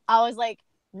it. I was like,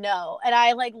 no. And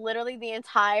I, like, literally the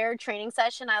entire training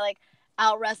session, I, like,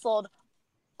 out-wrestled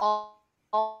all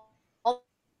the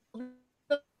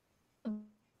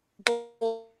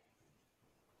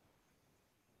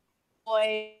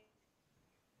boys.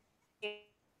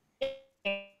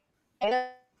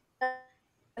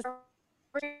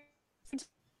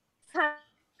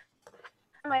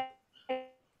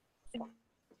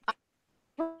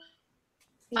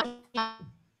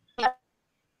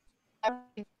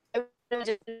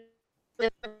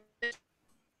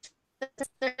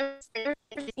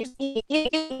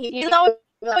 He's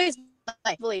always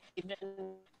like believed in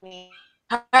me,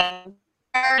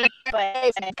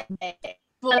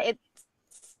 but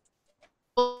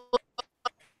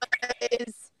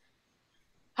it's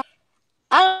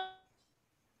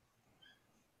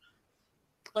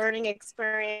learning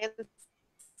experiences.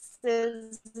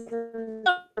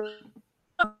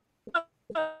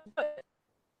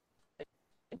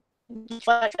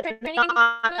 But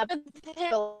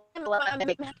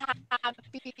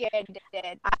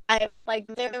I like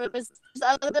there was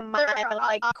other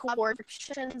like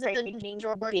coordinations or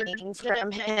danger beings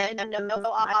from him, and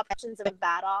no options of a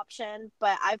bad option.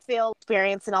 But I feel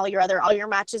experience in all your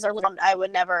matches are. I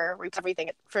would never repeat everything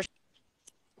for.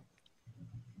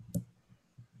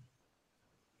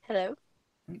 Hello.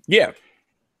 Yeah.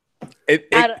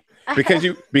 Because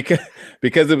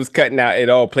it was cutting out, it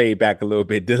all played back a little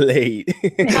bit delayed.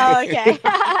 Oh, okay.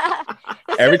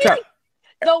 Every time.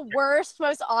 The worst,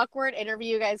 most awkward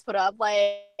interview you guys put up.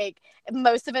 Like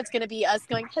most of it's gonna be us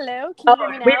going, "Hello, can you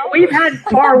hear me now?" We've had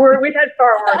far worse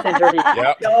interviews.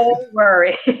 Yep. Don't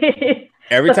worry.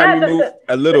 Every time you move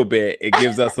a little bit, it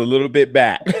gives us a little bit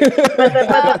back. But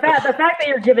the fact that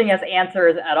you're giving us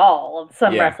answers at all,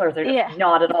 some wrestlers are just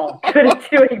not at all good at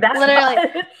doing that. Literally.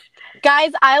 Much.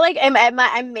 Guys,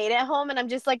 I'm made at home and I'm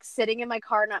just like sitting in my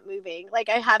car not moving. Like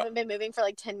I haven't been moving for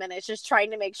like 10 minutes, just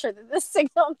trying to make sure that the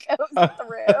signal goes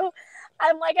through.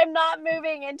 I'm like, I'm not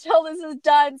moving until this is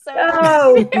done. So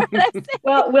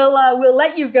well, we'll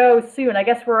let you go soon. I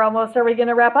guess we're almost. Are we going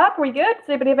to wrap up? Are we good? Does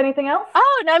anybody have anything else?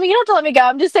 Oh no, I mean you don't have to let me go.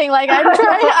 I'm just saying, like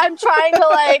I'm trying to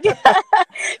like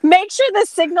make sure the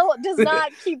signal does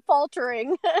not keep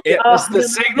faltering. The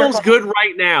signal's good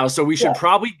right now, so we should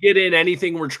probably get in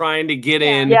anything we're trying to get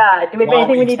in. Yeah, do we have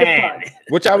anything we need to plug?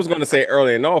 Which I was going to say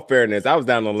earlier. In all fairness, I was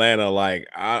down in Atlanta, like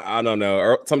I don't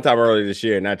know, sometime earlier this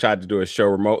year, and I tried to do a show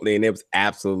remotely, and it was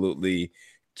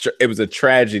it was a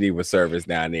tragedy with service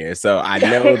down there. So I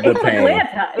know the pain.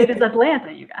 It is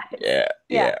Atlanta, you guys.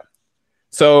 Yeah.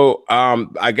 So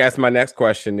I guess my next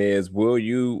question is,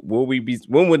 when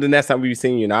would the next time we be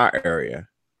seeing you in our area?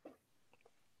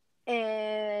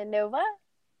 In Nova?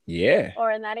 Yeah.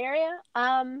 Or in that area?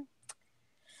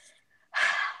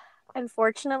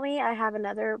 Unfortunately, I have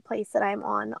another place that I'm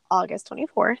on August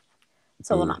 24th.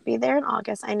 So we'll not be there in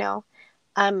August. I know.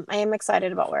 I am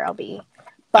excited about where I'll be.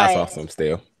 But, that's awesome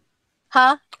still.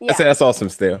 Huh? Yeah. I said that's awesome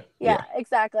still. Yeah,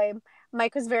 exactly.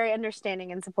 Mike was very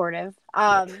understanding and supportive.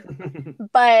 But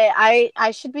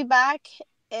I should be back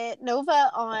at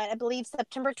Nova on, I believe,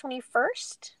 September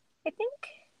 21st, I think.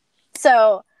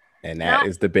 So And that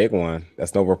is the big one.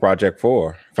 That's Nova Project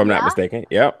 4, if I'm not mistaken.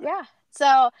 Yep. Yeah.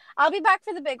 So I'll be back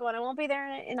for the big one. I won't be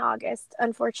there in August,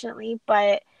 unfortunately,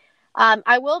 but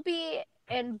I will be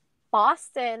in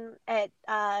Boston at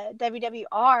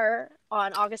WWR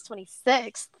on August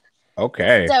 26th.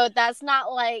 Okay. So that's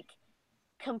not like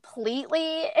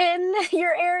completely in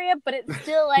your area, but it's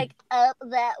still like up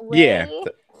that way. Yeah.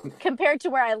 Compared to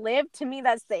where I live, to me,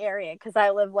 that's the area because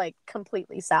I live like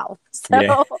completely south. So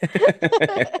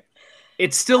Yeah.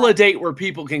 It's still a date where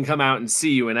people can come out and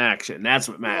see you in action. That's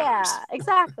what matters. Yeah,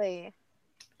 exactly.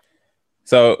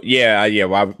 So yeah.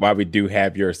 While we do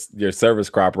have your service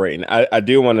cooperating, I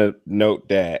do want to note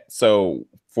that. So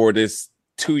for this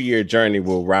 2-year journey,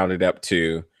 we'll round it up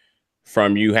to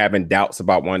from you having doubts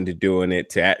about wanting to doing it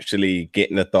to actually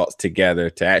getting the thoughts together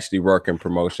to actually working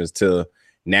promotions to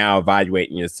now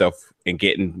evaluating yourself and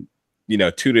getting 2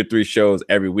 to 3 shows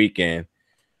every weekend.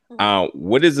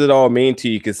 What does it all mean to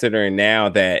you, considering now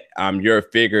that you're a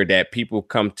figure that people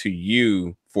come to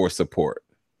you for support?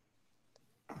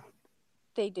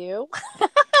 They do.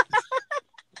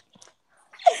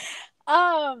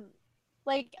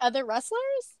 Like other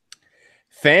wrestlers,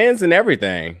 fans and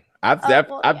everything. I've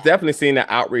definitely seen the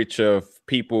outreach of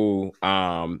people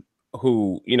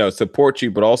who support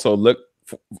you, but also look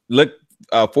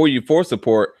for you for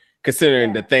support,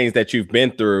 considering the things that you've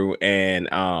been through and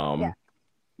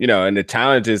and the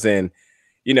challenges and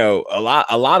a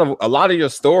lot of your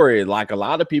story. Like a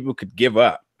lot of people could give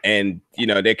up and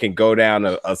they can go down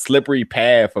a slippery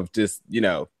path of just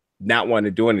not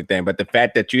wanting to do anything. But the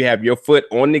fact that you have your foot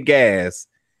on the gas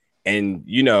and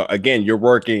again, you're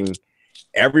working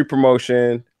every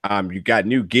promotion, you got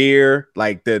new gear,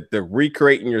 like the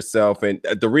recreating yourself and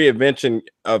the reinvention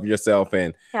of yourself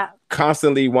and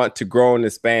constantly want to grow in the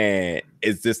span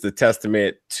is just a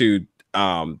testament to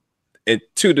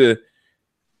the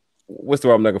what's the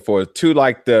word I'm looking for? To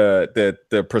like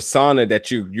the persona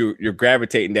that you're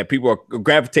gravitating, that people are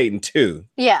gravitating to.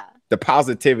 Yeah. The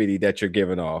positivity that you're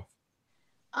giving off.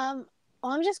 Well,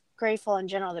 I'm just grateful in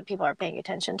general that people are paying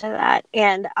attention to that.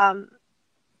 And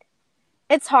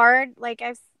it's hard. Like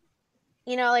I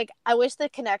wish the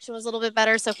connection was a little bit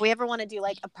better. So if we ever want to do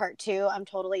like a part 2, I'm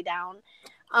totally down.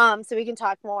 So we can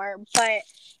talk more. But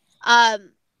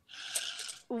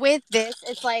with this,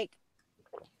 it's like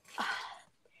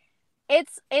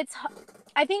it's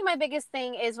I think my biggest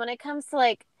thing is when it comes to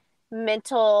like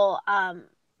mental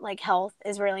like health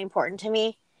is really important to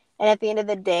me. And at the end of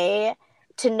the day,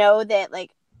 to know that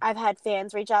like I've had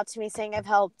fans reach out to me saying I've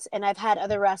helped, and I've had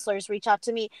other wrestlers reach out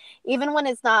to me, even if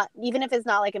it's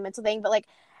not like a mental thing, but like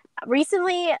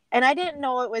recently, and I didn't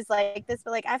know it was like this,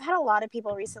 but like I've had a lot of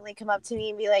people recently come up to me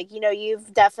and be like,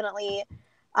 you've definitely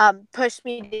pushed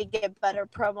me to get better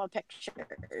promo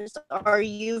pictures, or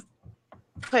you've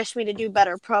pushed me to do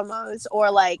better promos,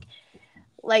 or like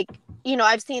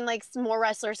I've seen like some more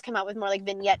wrestlers come out with more like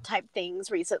vignette type things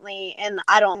recently, and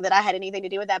I don't think that I had anything to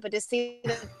do with that, but to see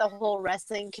that the whole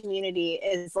wrestling community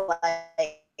is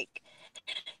like,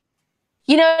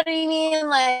 you know what I mean?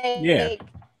 Like,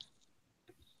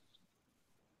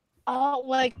 oh,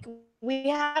 like we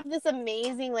have this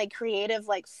amazing like creative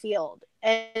like field,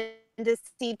 and to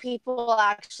see people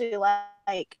actually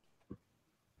like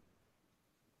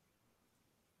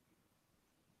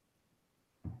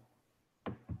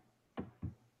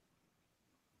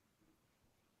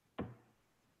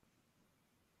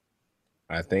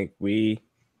I think we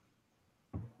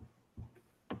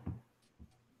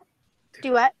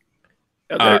do what?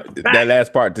 That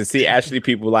last part, to see actually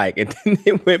people like, and then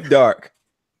it went dark.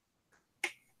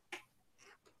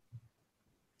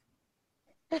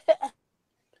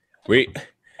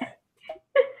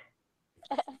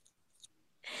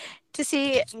 To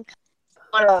see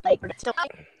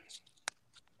like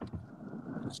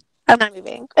I'm not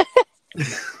moving.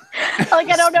 Like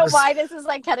I don't know why this is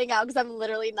like cutting out because I'm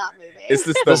literally not moving. It's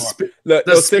the storm.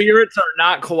 The spirits are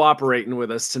not cooperating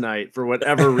with us tonight for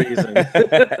whatever reason.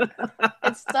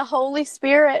 It's the Holy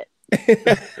Spirit.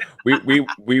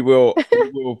 we will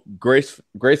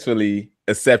gracefully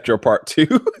accept your part 2.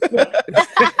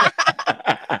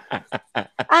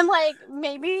 I'm like,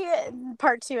 maybe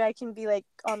part 2 I can be like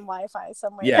on Wi-Fi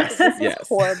somewhere. Yes, this is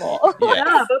horrible. Yes.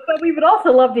 Yeah, but we would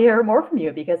also love to hear more from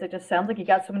you, because it just sounds like you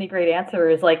got so many great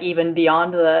answers, like even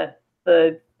beyond the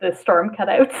storm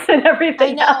cutouts and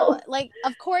everything. I know, else. like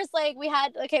of course, like we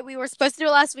were supposed to do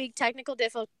it last week, technical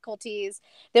difficulties.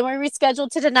 Then we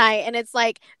rescheduled to tonight, and it's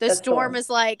like the storm is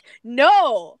like,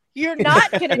 no, you're not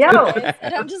gonna do this.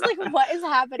 And I'm just like, what is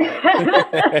happening?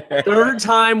 Third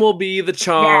time will be the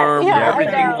charm. Yeah,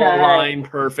 everything will align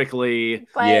perfectly.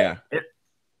 But,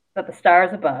 but the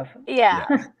stars above. Yeah.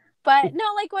 But no,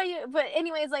 like but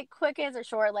anyways, like quick answer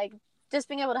short, like just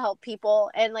being able to help people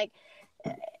and like,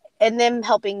 and them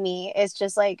helping me is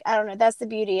just like, I don't know, that's the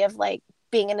beauty of like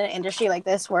being in an industry like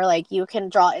this where like you can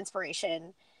draw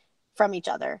inspiration from each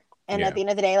other. And at the end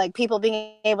of the day, like people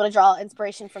being able to draw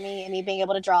inspiration from me and me being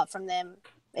able to draw it from them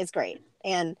is great.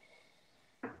 And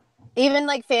even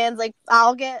like fans, like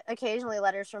I'll get occasionally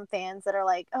letters from fans that are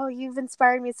like, oh, you've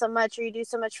inspired me so much, or you do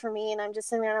so much for me. And I'm just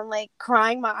sitting there and I'm like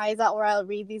crying my eyes out where I'll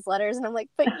read these letters. And I'm like,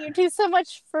 but you do so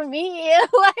much for me.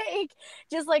 Like,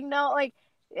 just like, no, like,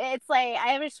 it's like,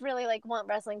 I just really like want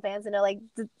wrestling fans to know, like,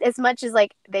 as much as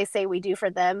like they say we do for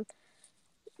them,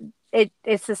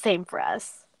 it's the same for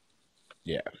us.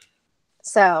 Yeah.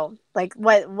 So like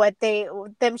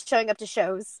them showing up to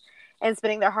shows and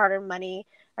spending their hard-earned money,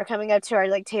 or coming up to our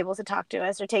like tables to talk to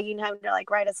us, or taking time to like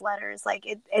write us letters, like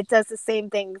it does the same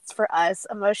things for us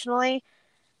emotionally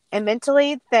and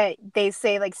mentally that they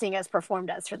say like seeing us perform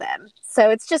does for them. So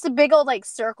it's just a big old like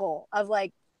circle of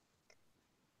like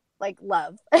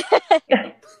love.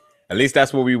 At least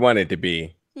that's what we want it to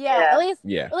be. Yeah, at least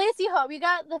you hope. You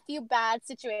got the few bad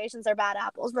situations or bad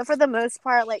apples, but for the most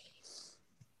part, like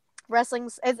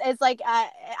wrestling's it's like I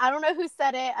don't know who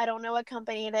said it, I don't know what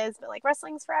company it is, but like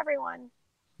wrestling's for everyone.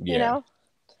 Yeah. You know?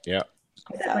 Yeah.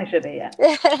 It definitely should be, yeah.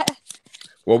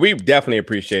 Well, we definitely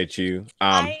appreciate you.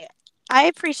 I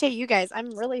appreciate you guys.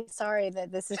 I'm really sorry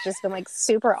that this has just been like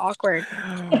super awkward.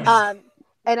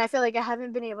 And I feel like I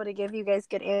haven't been able to give you guys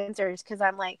good answers because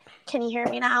I'm like, can you hear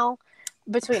me now?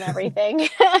 Between everything.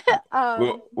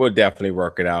 We'll definitely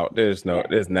work it out. There's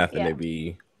nothing to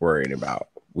be worried about.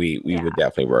 We would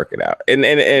definitely work it out. And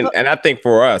I think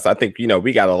for us, I think,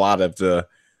 we got a lot of the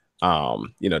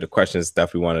the questions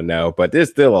stuff we want to know, but there's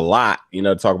still a lot,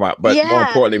 to talk about. But more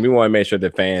importantly, we want to make sure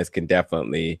the fans can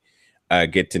definitely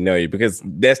get to know you, because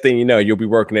next thing you know, you'll be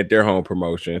working at their home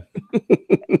promotion.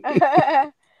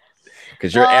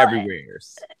 Because you're everywhere.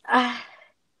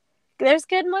 There's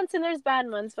good months and there's bad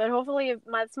months, but hopefully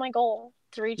that's my goal,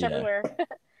 to reach everywhere.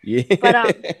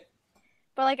 Yeah.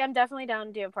 But like I'm definitely down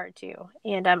to do a part 2,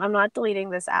 and I'm not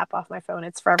deleting this app off my phone.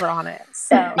 It's forever on it,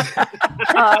 so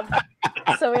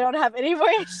so we don't have any more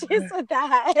issues with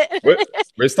that.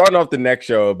 We're starting off the next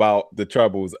show about the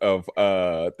troubles of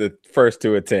the first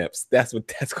 2 attempts. That's what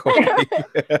that's going to be.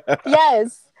 It's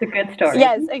Yes, a good story.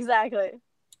 Yes, exactly.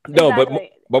 No,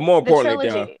 exactly. but more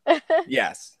importantly, though,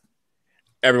 yes,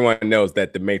 everyone knows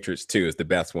that The Matrix 2 is the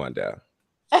best one, though.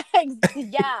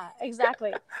 Yeah,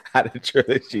 exactly. Out of the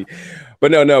trilogy.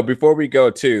 But no, before we go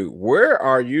to, where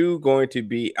are you going to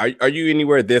be? Are you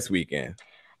anywhere this weekend?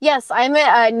 Yes, I'm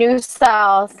at New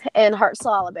South in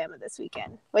Hartselle, Alabama this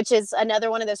weekend, which is another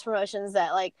one of those promotions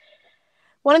that like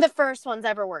one of the first ones I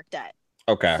ever worked at.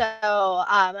 Okay. So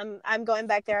I'm going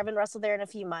back there. I haven't wrestled there in a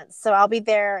few months, so I'll be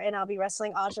there and I'll be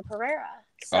wrestling Aja Pereira.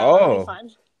 So it'll be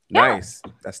fun. Nice.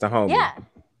 Yeah. That's the homie. Yeah.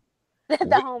 The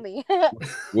homie.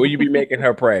 Will you be making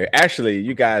her pray? Actually,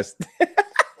 you guys,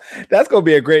 that's gonna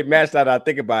be a great match. Now that I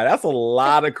think about it, that's a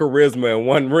lot of charisma in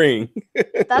one ring.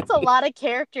 That's a lot of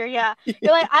character. Yeah.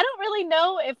 You're like, I don't really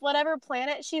know if whatever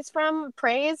planet she's from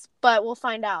prays, but we'll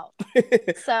find out.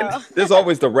 So there's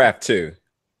always the ref too.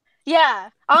 Yeah.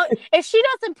 If she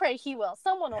doesn't pray, he will.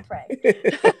 Someone will pray.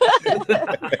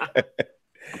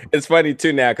 It's funny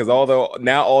too now, because although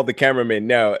now all the cameramen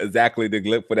know exactly the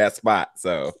look for that spot.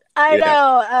 So I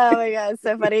know. Oh my god, it's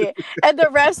so funny. And the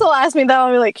refs will ask me that.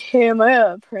 I'll be like, "Hey, am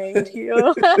I praying to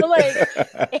you?" I'm like,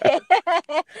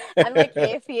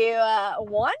 if you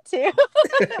want to,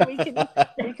 we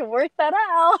can work that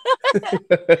out.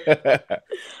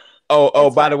 Oh,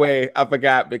 by the way, I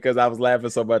forgot because I was laughing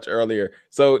so much earlier.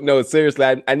 So no,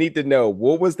 seriously, I need to know,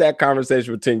 what was that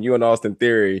conversation between you and Austin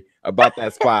Theory about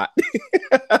that spot?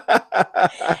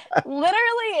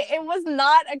 Literally, it was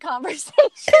not a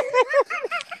conversation.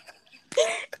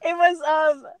 It was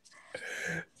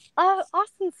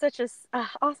Austin's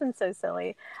so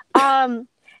silly.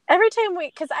 Every time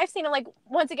because I've seen him, like,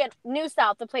 once again, New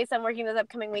South, the place I'm working this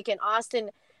upcoming weekend, Austin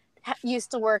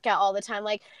used to work out all the time.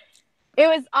 Like, it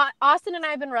was Austin and I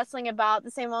have been wrestling about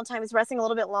the same amount of time. He's wrestling a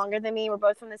little bit longer than me. We're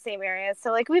both from the same area.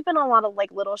 So, like, we've been on a lot of,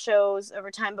 like, little shows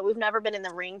over time, but we've never been in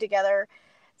the ring together.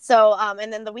 So,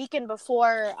 and then the weekend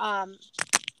before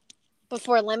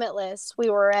Limitless, we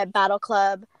were at Battle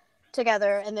Club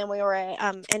together, and then we were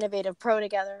at Innovative Pro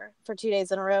together for 2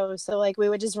 days in a row. So, like, we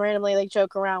would just randomly, like,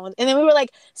 joke around. And then we were,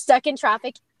 like, stuck in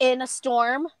traffic in a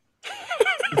storm.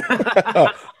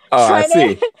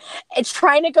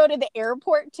 Trying to go to the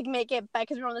airport to make it back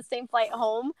because we were on the same flight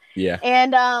home. Yeah.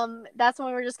 And that's when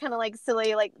we were just kind of like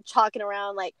silly, like chalking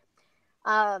around, like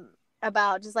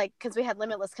about just like, because we had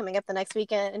Limitless coming up the next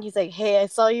weekend, and he's like, "Hey, I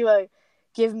saw you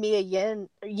give me a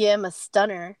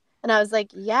stunner? And I was like,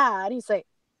 yeah. And he's like,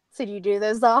 so do you do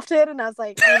those often? And I was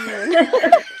like,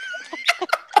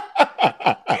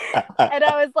 and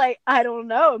I was like, I don't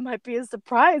know. It might be a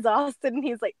surprise, Austin. And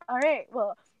he's like, all right,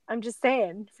 well, I'm just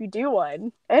saying, if you do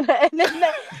one, and then and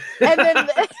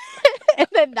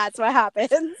then that's what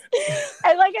happens. And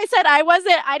like I said,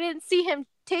 I didn't see him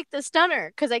take the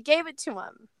stunner because I gave it to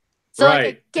him. So like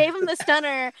I gave him the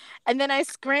stunner, and then I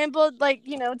scrambled to I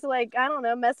don't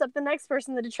know, mess up the next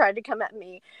person that had tried to come at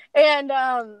me. And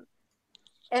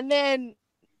then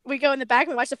we go in the back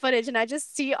and we watch the footage, and I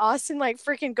just see Austin like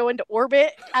freaking go into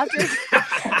orbit after, and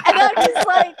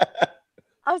I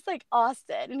was like,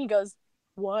 Austin, and he goes,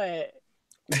 what?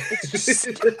 It's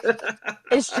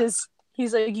just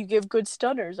he's like, you give good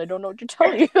stunners. I don't know what to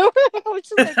tell you. I was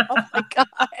just like, oh my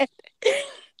god.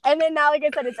 And then now, like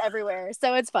I said, it's everywhere.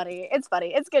 So it's funny. It's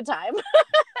funny. It's a good time.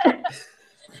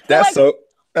 That's so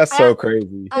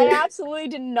crazy. I absolutely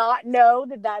did not know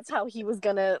that that's how he was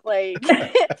gonna like.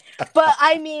 But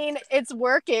I mean, it's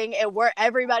working, and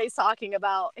everybody's talking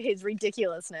about his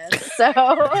ridiculousness. So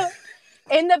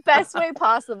in the best way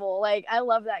possible. Like, I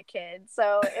love that kid.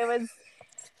 So it was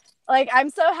like,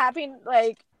 I'm so happy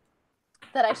like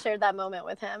that I shared that moment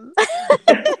with him.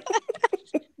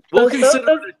 We'll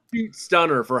consider it a cute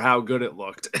stunner for how good it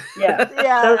looked. Yeah.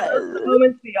 Those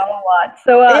moments mean a lot.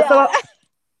 So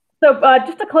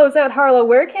just to close out, Harlow,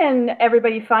 where can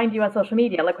everybody find you on social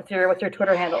media? Like, what's your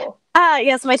Twitter handle?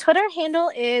 Yes, my Twitter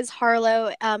handle is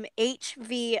Harlow,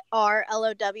 HVRLOW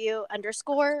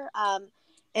 _.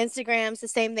 Instagram's the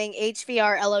same thing,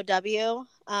 HVRLOW.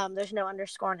 There's no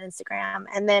underscore on Instagram.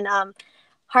 And then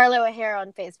Harlow O'Hara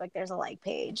on Facebook, there's a like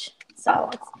page. So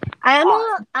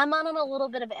I'm on a little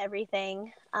bit of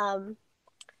everything. I'm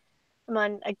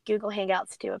on Google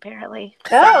Hangouts too, apparently.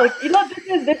 Oh,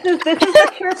 this is the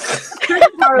church,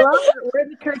 Harlow. We're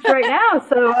in the church right now,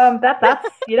 so that's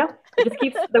it just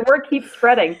the word keeps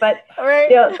spreading. But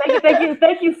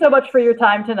thank you so much for your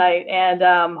time tonight, and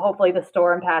hopefully the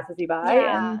storm passes you by.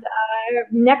 Yeah. And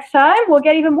next time we'll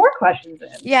get even more questions in.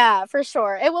 Yeah, for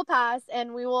sure, it will pass,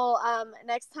 and we will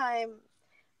next time.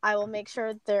 I will make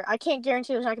sure I can't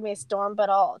guarantee there's not gonna be a storm,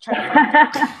 but I'll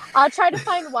try to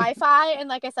find Wi-Fi. And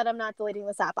like I said, I'm not deleting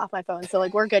this app off my phone, so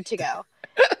like we're good to go.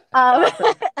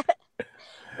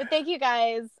 But thank you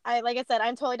guys. Like I said,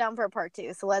 I'm totally down for a part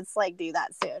 2. So let's like do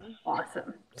that soon.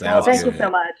 Awesome. Thank you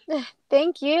so much.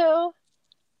 Thank you. All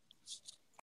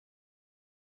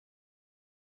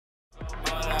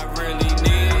I really need